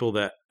plenty of people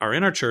that are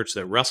in our church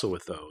that wrestle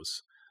with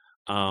those,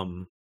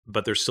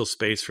 but there's still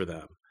space for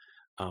them.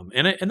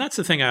 And that's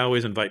the thing I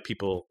always invite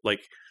people, like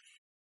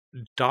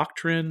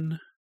doctrine.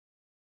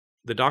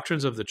 The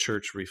doctrines of the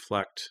church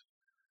reflect,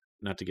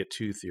 not to get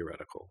too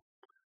theoretical,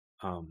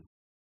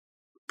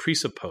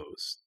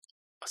 presuppose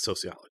a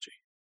sociology.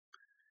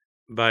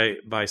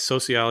 By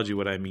sociology,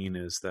 what I mean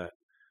is that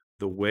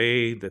the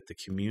way that the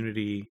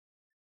community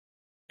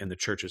and the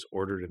church is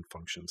ordered and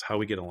functions, how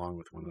we get along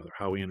with one another,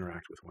 how we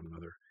interact with one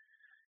another.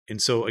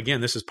 And so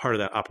again, this is part of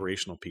that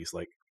operational piece,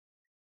 like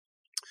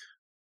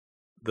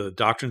the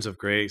doctrines of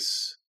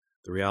grace,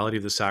 the reality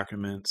of the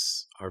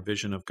sacraments, our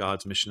vision of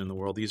God's mission in the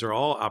world. These are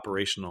all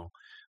operational.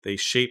 They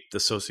shape the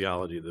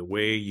sociology, the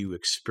way you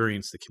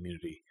experience the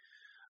community.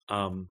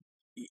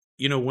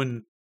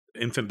 When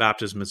infant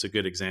baptism is a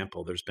good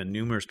example, there's been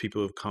numerous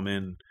people who have come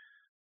in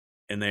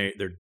and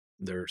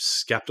they're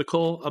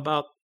skeptical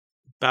about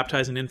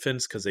baptizing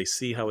infants because they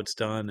see how it's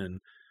done in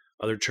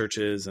other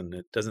churches and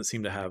it doesn't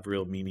seem to have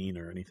real meaning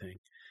or anything.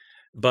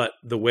 But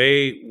the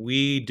way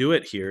we do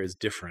it here is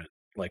different.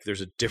 Like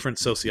there's a different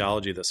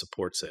sociology that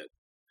supports it,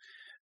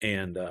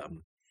 and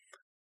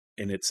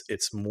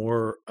it's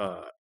more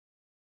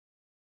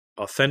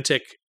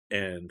authentic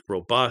and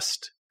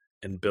robust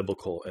and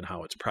biblical in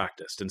how it's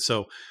practiced. And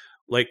so,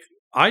 like,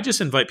 I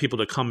just invite people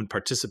to come and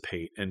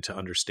participate and to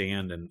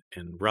understand and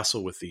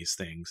wrestle with these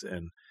things.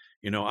 And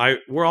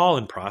we're all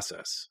in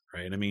process,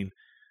 right? I mean,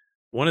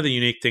 one of the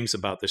unique things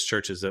about this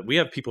church is that we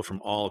have people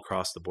from all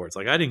across the boards.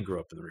 Like, I didn't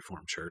grow up in the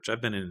Reformed Church.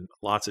 I've been in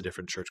lots of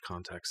different church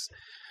contexts.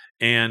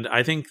 And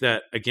I think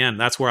that, again,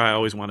 that's where I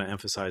always want to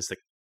emphasize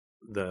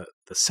the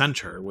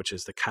center, which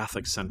is the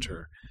Catholic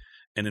center,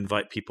 and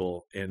invite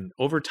people. And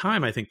over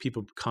time, I think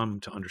people come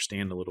to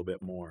understand a little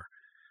bit more.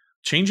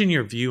 Changing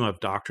your view of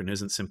doctrine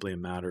isn't simply a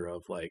matter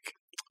of like,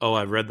 oh,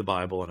 I've read the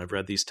Bible and I've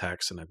read these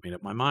texts and I've made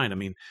up my mind. I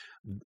mean,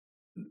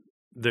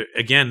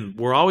 again,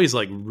 we're always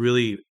like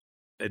really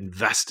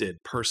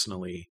invested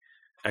personally,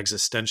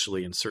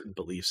 existentially in certain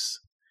beliefs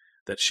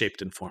that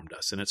shaped and formed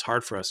us. And it's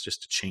hard for us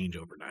just to change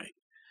overnight.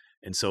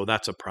 And so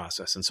that's a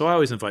process. And so I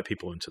always invite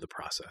people into the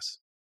process.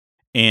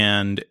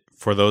 And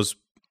for those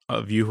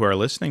of you who are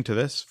listening to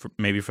this,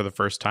 maybe for the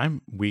first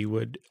time, we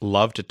would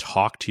love to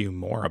talk to you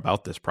more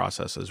about this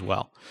process as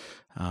well.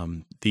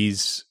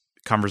 These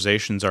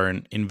conversations are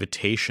an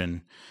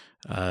invitation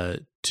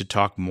to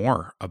talk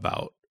more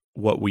about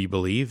what we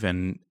believe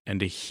and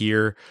to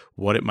hear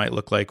what it might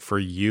look like for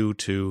you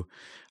to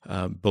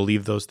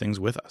believe those things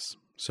with us.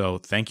 So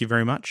thank you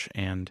very much.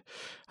 And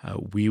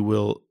we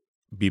will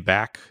be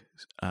back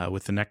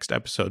with the next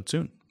episode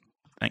soon.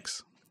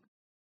 Thanks.